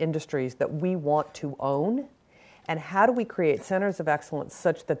generation industries that we want to own, and how do we create centers of excellence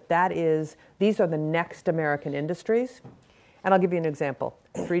such that these are the next American industries. And I'll give you an example.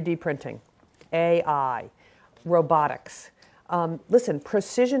 3D printing, AI, robotics. Listen,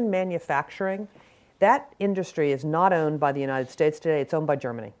 precision manufacturing, that industry is not owned by the United States today, it's owned by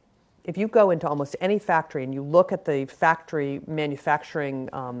Germany. If you go into almost any factory and you look at the factory manufacturing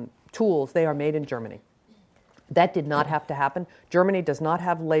tools, they are made in Germany. That did not have to happen. Germany does not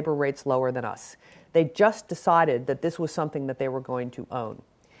have labor rates lower than us. They just decided that this was something that they were going to own.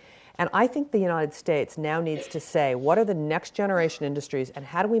 And I think the United States now needs to say, what are the next generation industries, and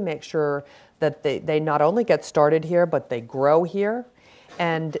how do we make sure that they not only get started here, but they grow here?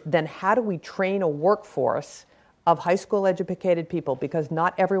 And then how do we train a workforce of high school educated people, because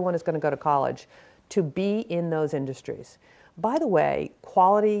not everyone is going to go to college, to be in those industries. By the way,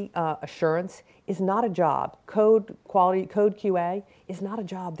 quality assurance is not a job. Code QA is not a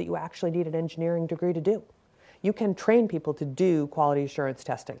job that you actually need an engineering degree to do. You can train people to do quality assurance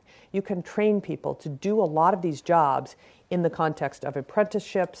testing. You can train people to do a lot of these jobs in the context of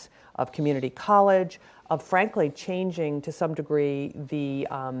apprenticeships, of community college, of frankly changing to some degree the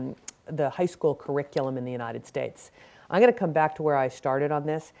high school curriculum in the United States. I'm going to come back to where I started on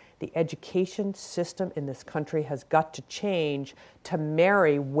this. The education system in this country has got to change to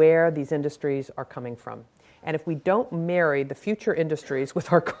marry where these industries are coming from. And if we don't marry the future industries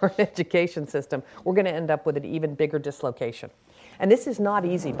with our current education system, we're going to end up with an even bigger dislocation. And this is not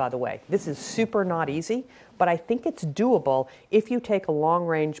easy, by the way. This is super not easy, but I think it's doable if you take a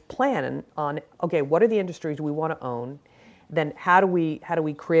long-range plan on, okay, what are the industries we want to own? Then how do we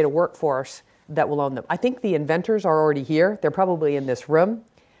create a workforce that will own them? I think the inventors are already here. They're probably in this room.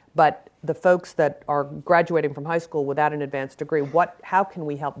 But the folks that are graduating from high school without an advanced degree, how can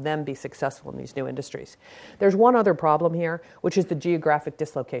we help them be successful in these new industries? There's one other problem here, which is the geographic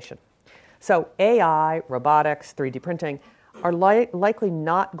dislocation. So AI, robotics, 3D printing are likely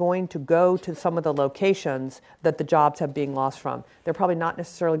not going to go to some of the locations that the jobs have being lost from. They're probably not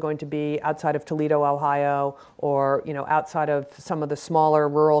necessarily going to be outside of Toledo, Ohio, or outside of some of the smaller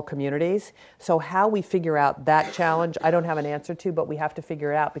rural communities. So how we figure out that challenge, I don't have an answer to, but we have to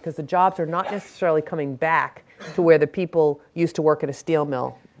figure it out because the jobs are not necessarily coming back to where the people used to work at a steel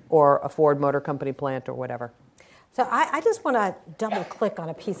mill or a Ford Motor Company plant or whatever. So I just want to double click on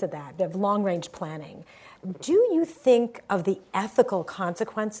a piece of that, of long-range planning. Do you think of the ethical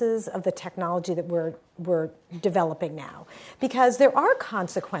consequences of the technology that we're developing now? Because there are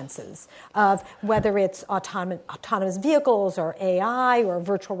consequences of whether it's autonomous vehicles or AI or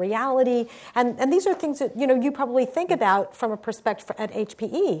virtual reality, and these are things that you probably think about from a perspective at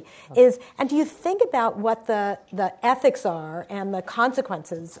HPE. And do you think about what the ethics are and the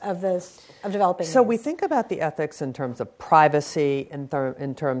consequences of developing? So we think about the ethics in terms of privacy, in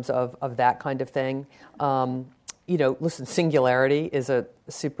terms of that kind of thing. Listen, singularity is a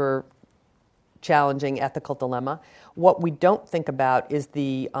super challenging ethical dilemma. What we don't think about is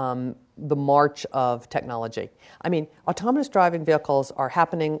the march of technology. I mean, autonomous driving vehicles are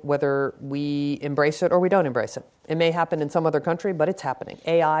happening whether we embrace it or we don't embrace it. It may happen in some other country, but it's happening.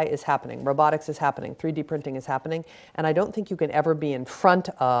 AI is happening. Robotics is happening. 3D printing is happening. And I don't think you can ever be in front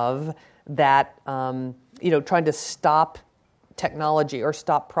of that, trying to stop technology or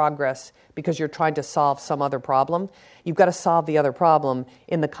stop progress because you're trying to solve some other problem. You've got to solve the other problem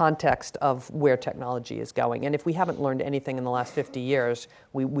in the context of where technology is going. And if we haven't learned anything in the last 50 years,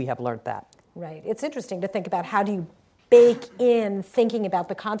 we have learned that. Right. It's interesting to think about how do you bake in thinking about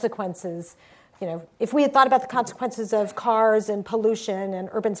the consequences. If we had thought about the consequences of cars and pollution and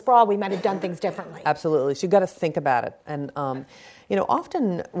urban sprawl, we might have done things differently. Absolutely. So you've got to think about it. And,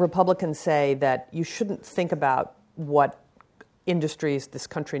 often Republicans say that you shouldn't think about what industries this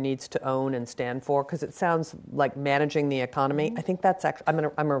country needs to own and stand for because it sounds like managing the economy. I think that's actually,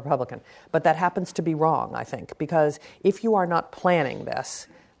 I'm a Republican, but that happens to be wrong, I think, because if you are not planning this,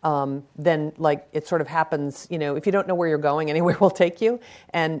 then it sort of happens, if you don't know where you're going, anywhere will take you.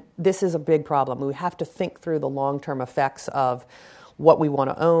 And this is a big problem. We have to think through the long-term effects of what we want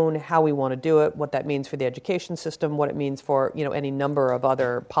to own, how we want to do it, what that means for the education system, what it means for, any number of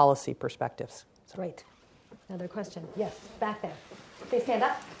other policy perspectives. Great. Another question. Yes, back there. Please stand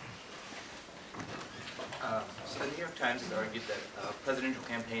up. So the New York Times has argued that a presidential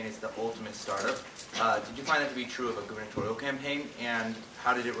campaign is the ultimate startup. Did you find that to be true of a gubernatorial campaign? And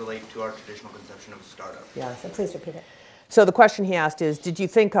how did it relate to our traditional conception of a startup? Yeah, so please repeat it. So the question he asked is, did you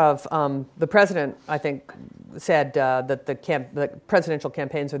think of, the president, I think, said that the presidential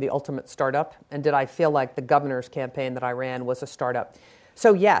campaigns are the ultimate startup, and did I feel like the governor's campaign that I ran was a startup?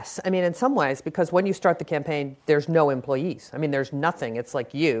 So yes, I mean, in some ways, because when you start the campaign, there's no employees. I mean, there's nothing. It's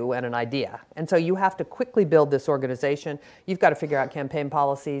like you and an idea. And so you have to quickly build this organization. You've got to figure out campaign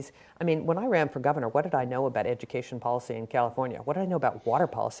policies. I mean, when I ran for governor, what did I know about education policy in California? What did I know about water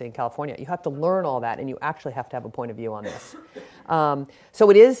policy in California? You have to learn all that, and you actually have to have a point of view on this. So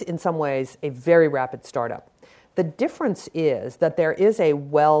it is, in some ways, a very rapid startup. The difference is that there is a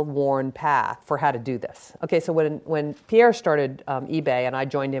well-worn path for how to do this. Okay, so when Pierre started eBay and I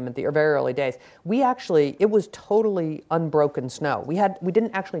joined him at the very early days, it was totally unbroken snow. We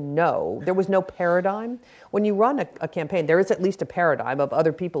didn't actually know. There was no paradigm. When you run a campaign, there is at least a paradigm of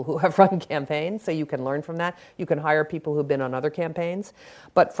other people who have run campaigns, so you can learn from that. You can hire people who've been on other campaigns.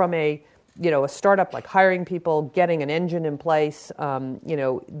 But from a startup, like hiring people, getting an engine in place,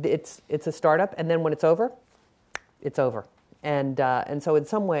 it's a startup, and then when it's over, it's over. And so in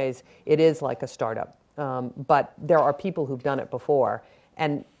some ways, it is like a startup. But there are people who've done it before.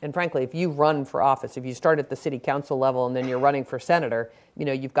 And frankly, if you run for office, if you start at the city council level and then you're running for senator,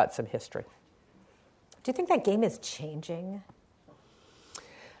 you've got some history. Do you think that game is changing?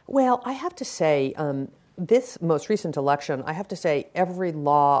 Well, I have to say, this most recent election, I have to say every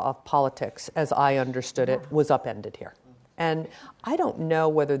law of politics, as I understood it, was upended here. And I don't know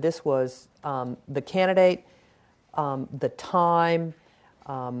whether this was the candidate, the time,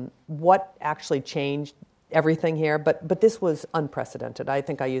 what actually changed everything here, but this was unprecedented. I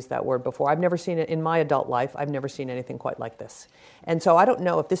think I used that word before. I've never seen it in my adult life. I've never seen anything quite like this. And so I don't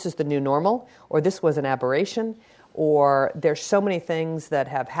know if this is the new normal, or this was an aberration, or there's so many things that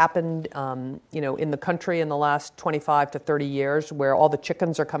have happened, in the country in the last 25 to 30 years where all the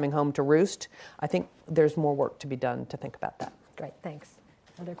chickens are coming home to roost. I think there's more work to be done to think about that. Great, thanks.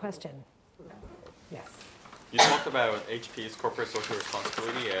 Another question? Yes. You talked about HP's corporate social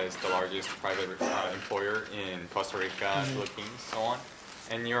responsibility as the largest private employer in Costa Rica, Philippines, so on.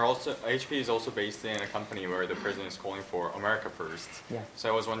 And HP is also based in a company where the president is calling for America first. Yeah. So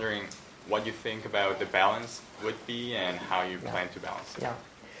I was wondering what you think about the balance would be and how you plan to balance it. Yeah.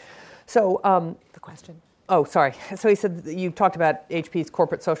 So the question. Oh, sorry. So he said you talked about HP's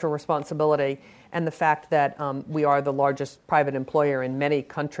corporate social responsibility and the fact that we are the largest private employer in many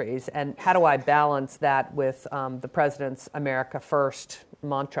countries. And how do I balance that with the president's America First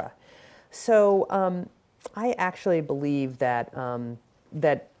mantra? So I actually believe that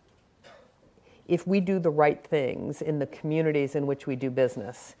that if we do the right things in the communities in which we do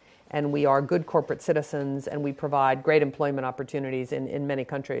business, and we are good corporate citizens, and we provide great employment opportunities in many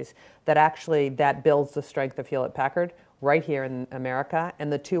countries, that builds the strength of Hewlett Packard right here in America,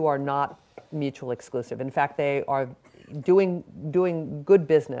 and the two are not mutually exclusive. In fact, they are doing good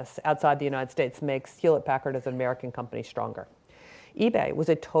business outside the United States makes Hewlett Packard as an American company stronger. eBay was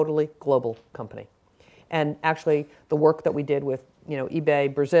a totally global company. And actually, the work that we did with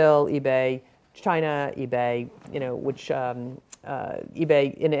eBay Brazil, eBay China, eBay, which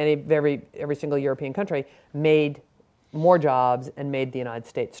eBay in every single European country made more jobs and made the United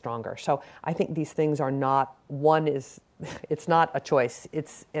States stronger. So I think these things are not it's not a choice.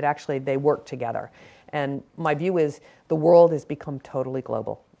 They work together. And my view is the world has become totally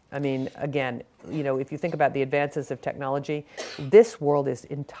global. I mean, again, if you think about the advances of technology, this world is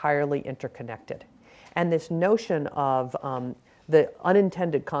entirely interconnected. And this notion of the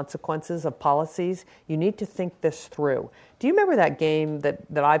unintended consequences of policies, you need to think this through. Do you remember that game that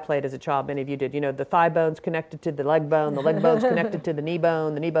I played as a child? Many of you did. The thigh bone's connected to the leg bone's connected to the knee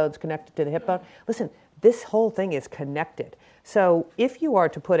bone's connected to the hip bone. Listen, this whole thing is connected. So if you are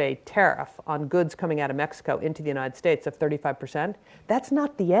to put a tariff on goods coming out of Mexico into the United States of 35%, that's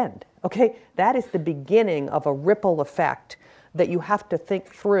not the end, okay? That is the beginning of a ripple effect that you have to think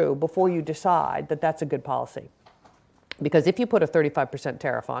through before you decide that that's a good policy. Because if you put a 35%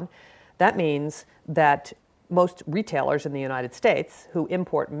 tariff on, that means that most retailers in the United States who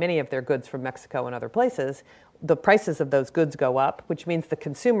import many of their goods from Mexico and other places, the prices of those goods go up, which means the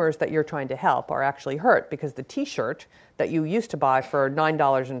consumers that you're trying to help are actually hurt because the T-shirt that you used to buy for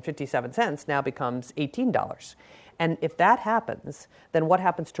 $9.57 now becomes $18. And if that happens, then what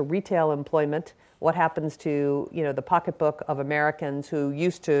happens to retail employment? What happens to the pocketbook of Americans who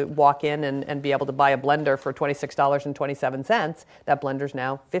used to walk in and be able to buy a blender for $26.27? That blender's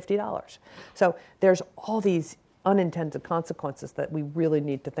now $50. So there's all these unintended consequences that we really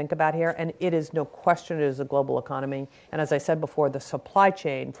need to think about here. And it is no question it is a global economy. And as I said before, the supply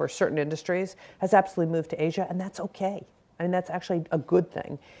chain for certain industries has absolutely moved to Asia, and that's okay. I mean, that's actually a good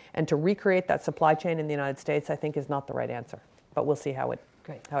thing. And to recreate that supply chain in the United States, I think, is not the right answer. But we'll see how it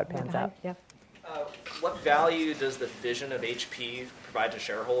pans out. Yeah. What value does the vision of HP provide to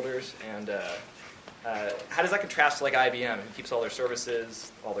shareholders, and how does that contrast to IBM, who keeps all their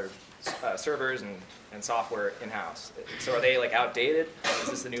services, all their servers and software in-house? So are they outdated? Is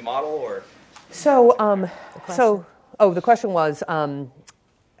this the new model, or? The question was,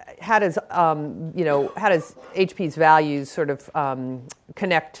 how does HP's values sort of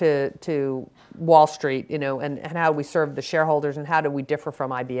connect to Wall Street, and how do we serve the shareholders, and how do we differ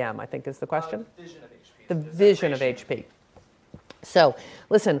from IBM, I think is the question. Vision of HP. The vision of HP. So,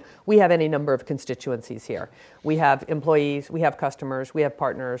 listen, we have any number of constituencies here. We have employees, we have customers, we have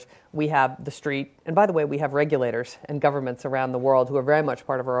partners, we have the street, and by the way, we have regulators and governments around the world who are very much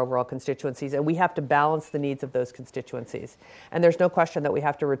part of our overall constituencies, and we have to balance the needs of those constituencies. And there's no question that we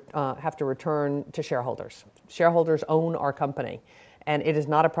have to return to shareholders. Shareholders own our company. And it is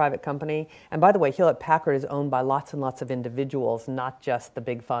not a private company. And by the way, Hewlett Packard is owned by lots and lots of individuals, not just the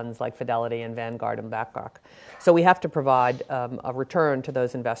big funds like Fidelity and Vanguard and BlackRock. So we have to provide a return to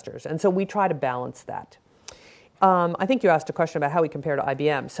those investors. And so we try to balance that. I think you asked a question about how we compare to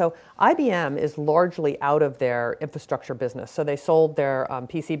IBM. So IBM is largely out of their infrastructure business. So they sold their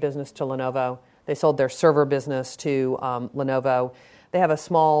PC business to Lenovo. They sold their server business to Lenovo. They have a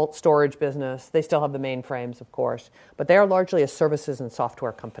small storage business. They still have the mainframes, of course. But they are largely a services and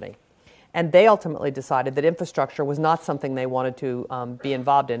software company. And they ultimately decided that infrastructure was not something they wanted to be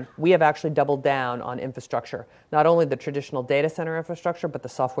involved in. We have actually doubled down on infrastructure, not only the traditional data center infrastructure, but the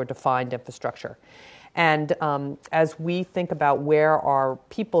software-defined infrastructure. And as we think about where our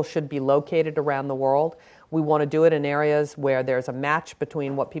people should be located around the world, we want to do it in areas where there's a match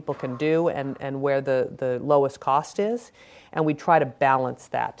between what people can do and where the lowest cost is. And we try to balance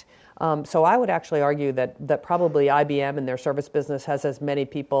that. So I would actually argue that probably IBM in their service business has as many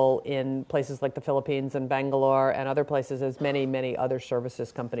people in places like the Philippines and Bangalore and other places as many, many other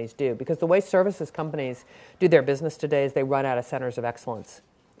services companies do. Because the way services companies do their business today is they run out of centers of excellence.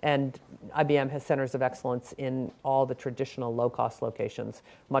 And IBM has centers of excellence in all the traditional low-cost locations,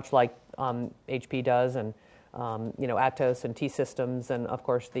 much like HP does, and Atos and T-Systems, and of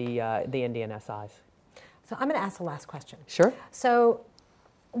course the Indian SIs. So I'm going to ask the last question. Sure. So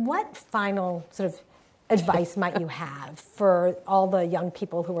what final sort of advice might you have for all the young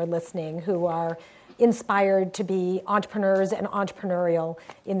people who are listening, who are inspired to be entrepreneurs and entrepreneurial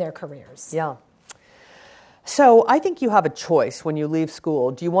in their careers? Yeah. So I think you have a choice when you leave school.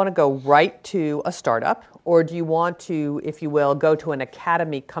 Do you want to go right to a startup, or do you want to, if you will, go to an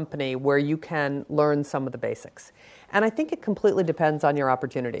academy company where you can learn some of the basics? And I think it completely depends on your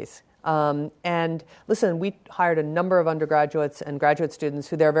opportunities. And listen, we hired a number of undergraduates and graduate students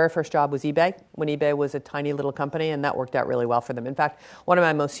who their very first job was eBay, when eBay was a tiny little company, and that worked out really well for them. In fact, one of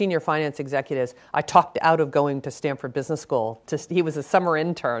my most senior finance executives, I talked out of going to Stanford Business School. He was a summer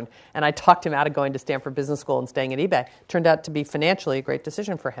intern, and I talked him out of going to Stanford Business School and staying at eBay. Turned out to be financially a great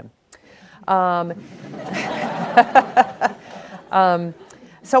decision for him.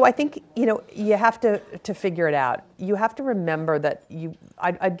 So I think, you have to figure it out. You have to remember that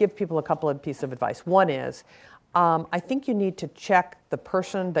I'd give people a couple of pieces of advice. One is, I think you need to check the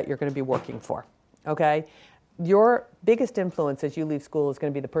person that you're going to be working for, okay? Your biggest influence as you leave school is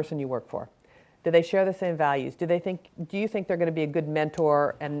going to be the person you work for. Do they share the same values? Do you think they're going to be a good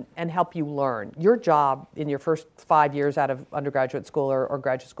mentor and help you learn? Your job in your first 5 years out of undergraduate school or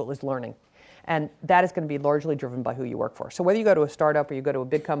graduate school is learning. And that is going to be largely driven by who you work for. So whether you go to a startup or you go to a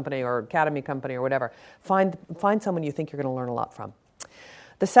big company or academy company or whatever, find someone you think you're going to learn a lot from.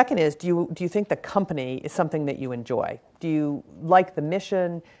 The second is, do you think the company is something that you enjoy? Do you like the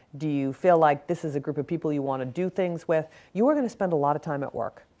mission? Do you feel like this is a group of people you want to do things with? You are going to spend a lot of time at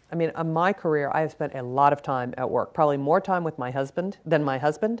work. I mean, in my career, I have spent a lot of time at work, probably more time with my husband, and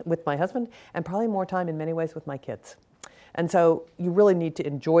probably more time in many ways with my kids. And so you really need to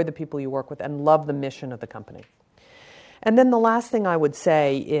enjoy the people you work with and love the mission of the company. And then the last thing I would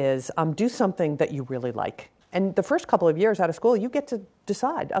say is do something that you really like. And the first couple of years out of school, you get to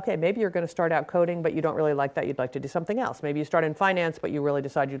decide, okay, maybe you're going to start out coding, but you don't really like that. You'd like to do something else. Maybe you start in finance, but you really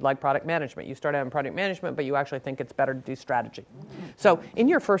decide you'd like product management. You start out in product management, but you actually think it's better to do strategy. So in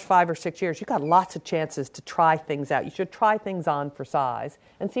your first 5 or 6 years, you've got lots of chances to try things out. You should try things on for size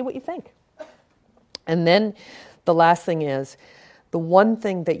and see what you think. And then the last thing is, the one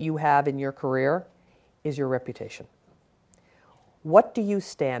thing that you have in your career is your reputation. What do you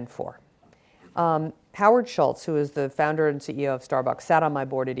stand for? Howard Schultz, who is the founder and CEO of Starbucks, sat on my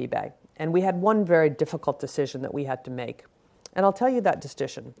board at eBay. And we had one very difficult decision that we had to make. And I'll tell you that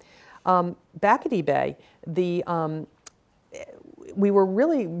decision. Back at eBay, we were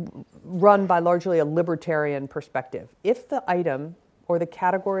really run by largely a libertarian perspective. If the item or the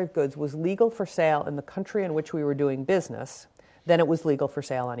category of goods was legal for sale in the country in which we were doing business, then it was legal for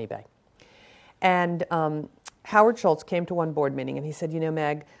sale on eBay. And Howard Schultz came to one board meeting and he said,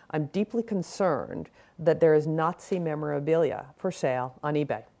 Meg, I'm deeply concerned that there is Nazi memorabilia for sale on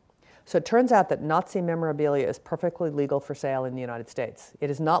eBay. So it turns out that Nazi memorabilia is perfectly legal for sale in the United States.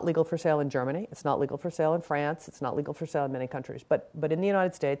 It is not legal for sale in Germany. It's not legal for sale in France. It's not legal for sale in many countries. But in the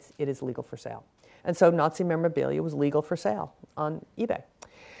United States, it is legal for sale. And so Nazi memorabilia was legal for sale on eBay.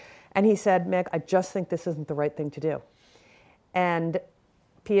 And he said, Meg, I just think this isn't the right thing to do. And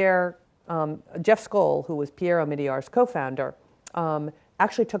Jeff Skoll, who was Pierre Omidyar's co-founder,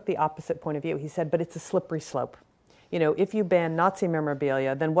 actually took the opposite point of view. He said, but it's a slippery slope. If you ban Nazi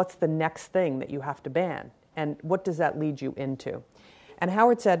memorabilia, then what's the next thing that you have to ban? And what does that lead you into? And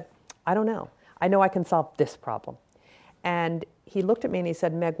Howard said, I don't know. I know I can solve this problem. And he looked at me and he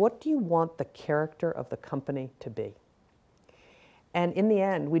said, Meg, what do you want the character of the company to be? And in the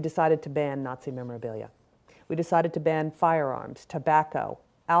end, we decided to ban Nazi memorabilia. We decided to ban firearms, tobacco,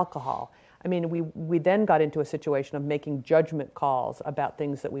 alcohol. I mean, we then got into a situation of making judgment calls about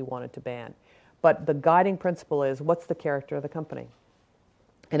things that we wanted to ban. But the guiding principle is, what's the character of the company?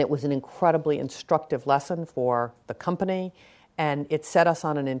 And it was an incredibly instructive lesson for the company, and it set us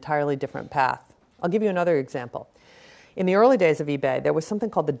on an entirely different path. I'll give you another example. In the early days of eBay, there was something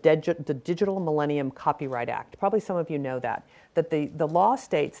called the Digital Millennium Copyright Act. Probably some of you know that the law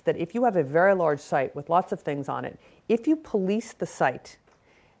states that if you have a very large site with lots of things on it, if you police the site,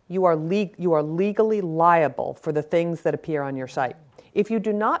 you are legally liable for the things that appear on your site. If you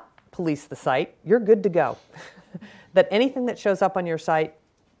do not police the site, you're good to go. That anything that shows up on your site,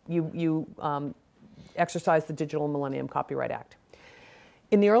 you exercise the Digital Millennium Copyright Act.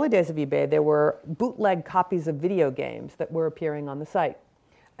 In the early days of eBay, there were bootleg copies of video games that were appearing on the site.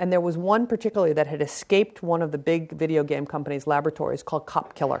 And there was one particularly that had escaped one of the big video game companies' laboratories called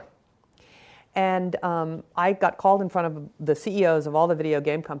Cop Killer. And I got called in front of the CEOs of all the video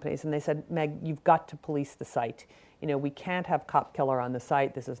game companies, and they said, Meg, you've got to police the site. We can't have Cop Killer on the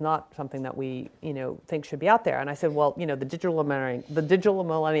site. This is not something that we, think should be out there. And I said, well, the Digital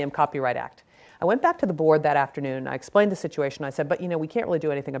Millennium Copyright Act. I went back to the board that afternoon. I explained the situation. I said, but, we can't really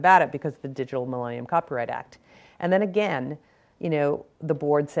do anything about it because of the Digital Millennium Copyright Act. And then again, the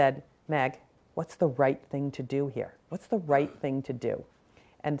board said, Meg, what's the right thing to do here? What's the right thing to do?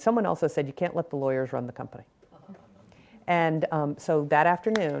 And someone also said, you can't let the lawyers run the company. And so that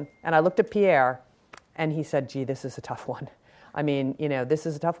afternoon, and I looked at Pierre, and he said, gee, this is a tough one. I mean, this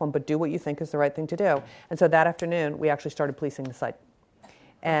is a tough one, but do what you think is the right thing to do. And so that afternoon, we actually started policing the site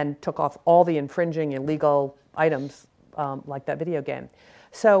and took off all the infringing illegal items like that video game.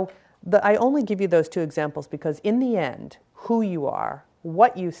 So I only give you those two examples because in the end, who you are,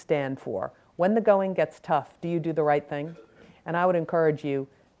 what you stand for, when the going gets tough, do you do the right thing? And I would encourage you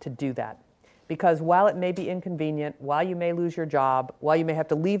to do that. Because while it may be inconvenient, while you may lose your job, while you may have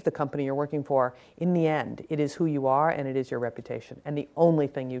to leave the company you're working for, in the end, it is who you are and it is your reputation. And the only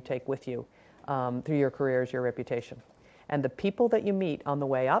thing you take with you through your career is your reputation. And the people that you meet on the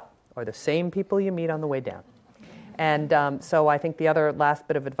way up are the same people you meet on the way down. And so I think the other last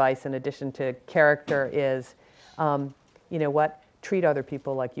bit of advice in addition to character is, treat other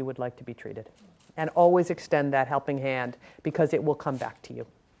people like you would like to be treated. And always extend that helping hand because it will come back to you.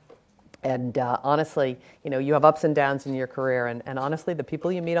 And honestly, you have ups and downs in your career. And honestly, the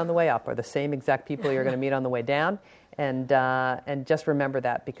people you meet on the way up are the same exact people you're going to meet on the way down. And just remember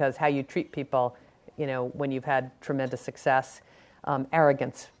that because how you treat people, when you've had tremendous success,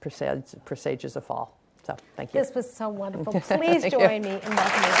 arrogance presages a fall. So thank you. This was so wonderful. Please join me in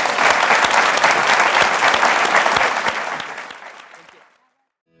welcoming.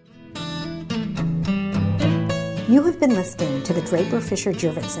 You have been listening to the Draper Fisher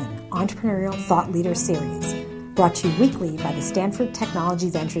Jurvetson Entrepreneurial Thought Leader Series, brought to you weekly by the Stanford Technology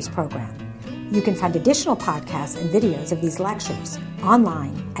Ventures Program. You can find additional podcasts and videos of these lectures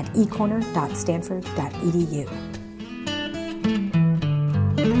online at ecorner.stanford.edu.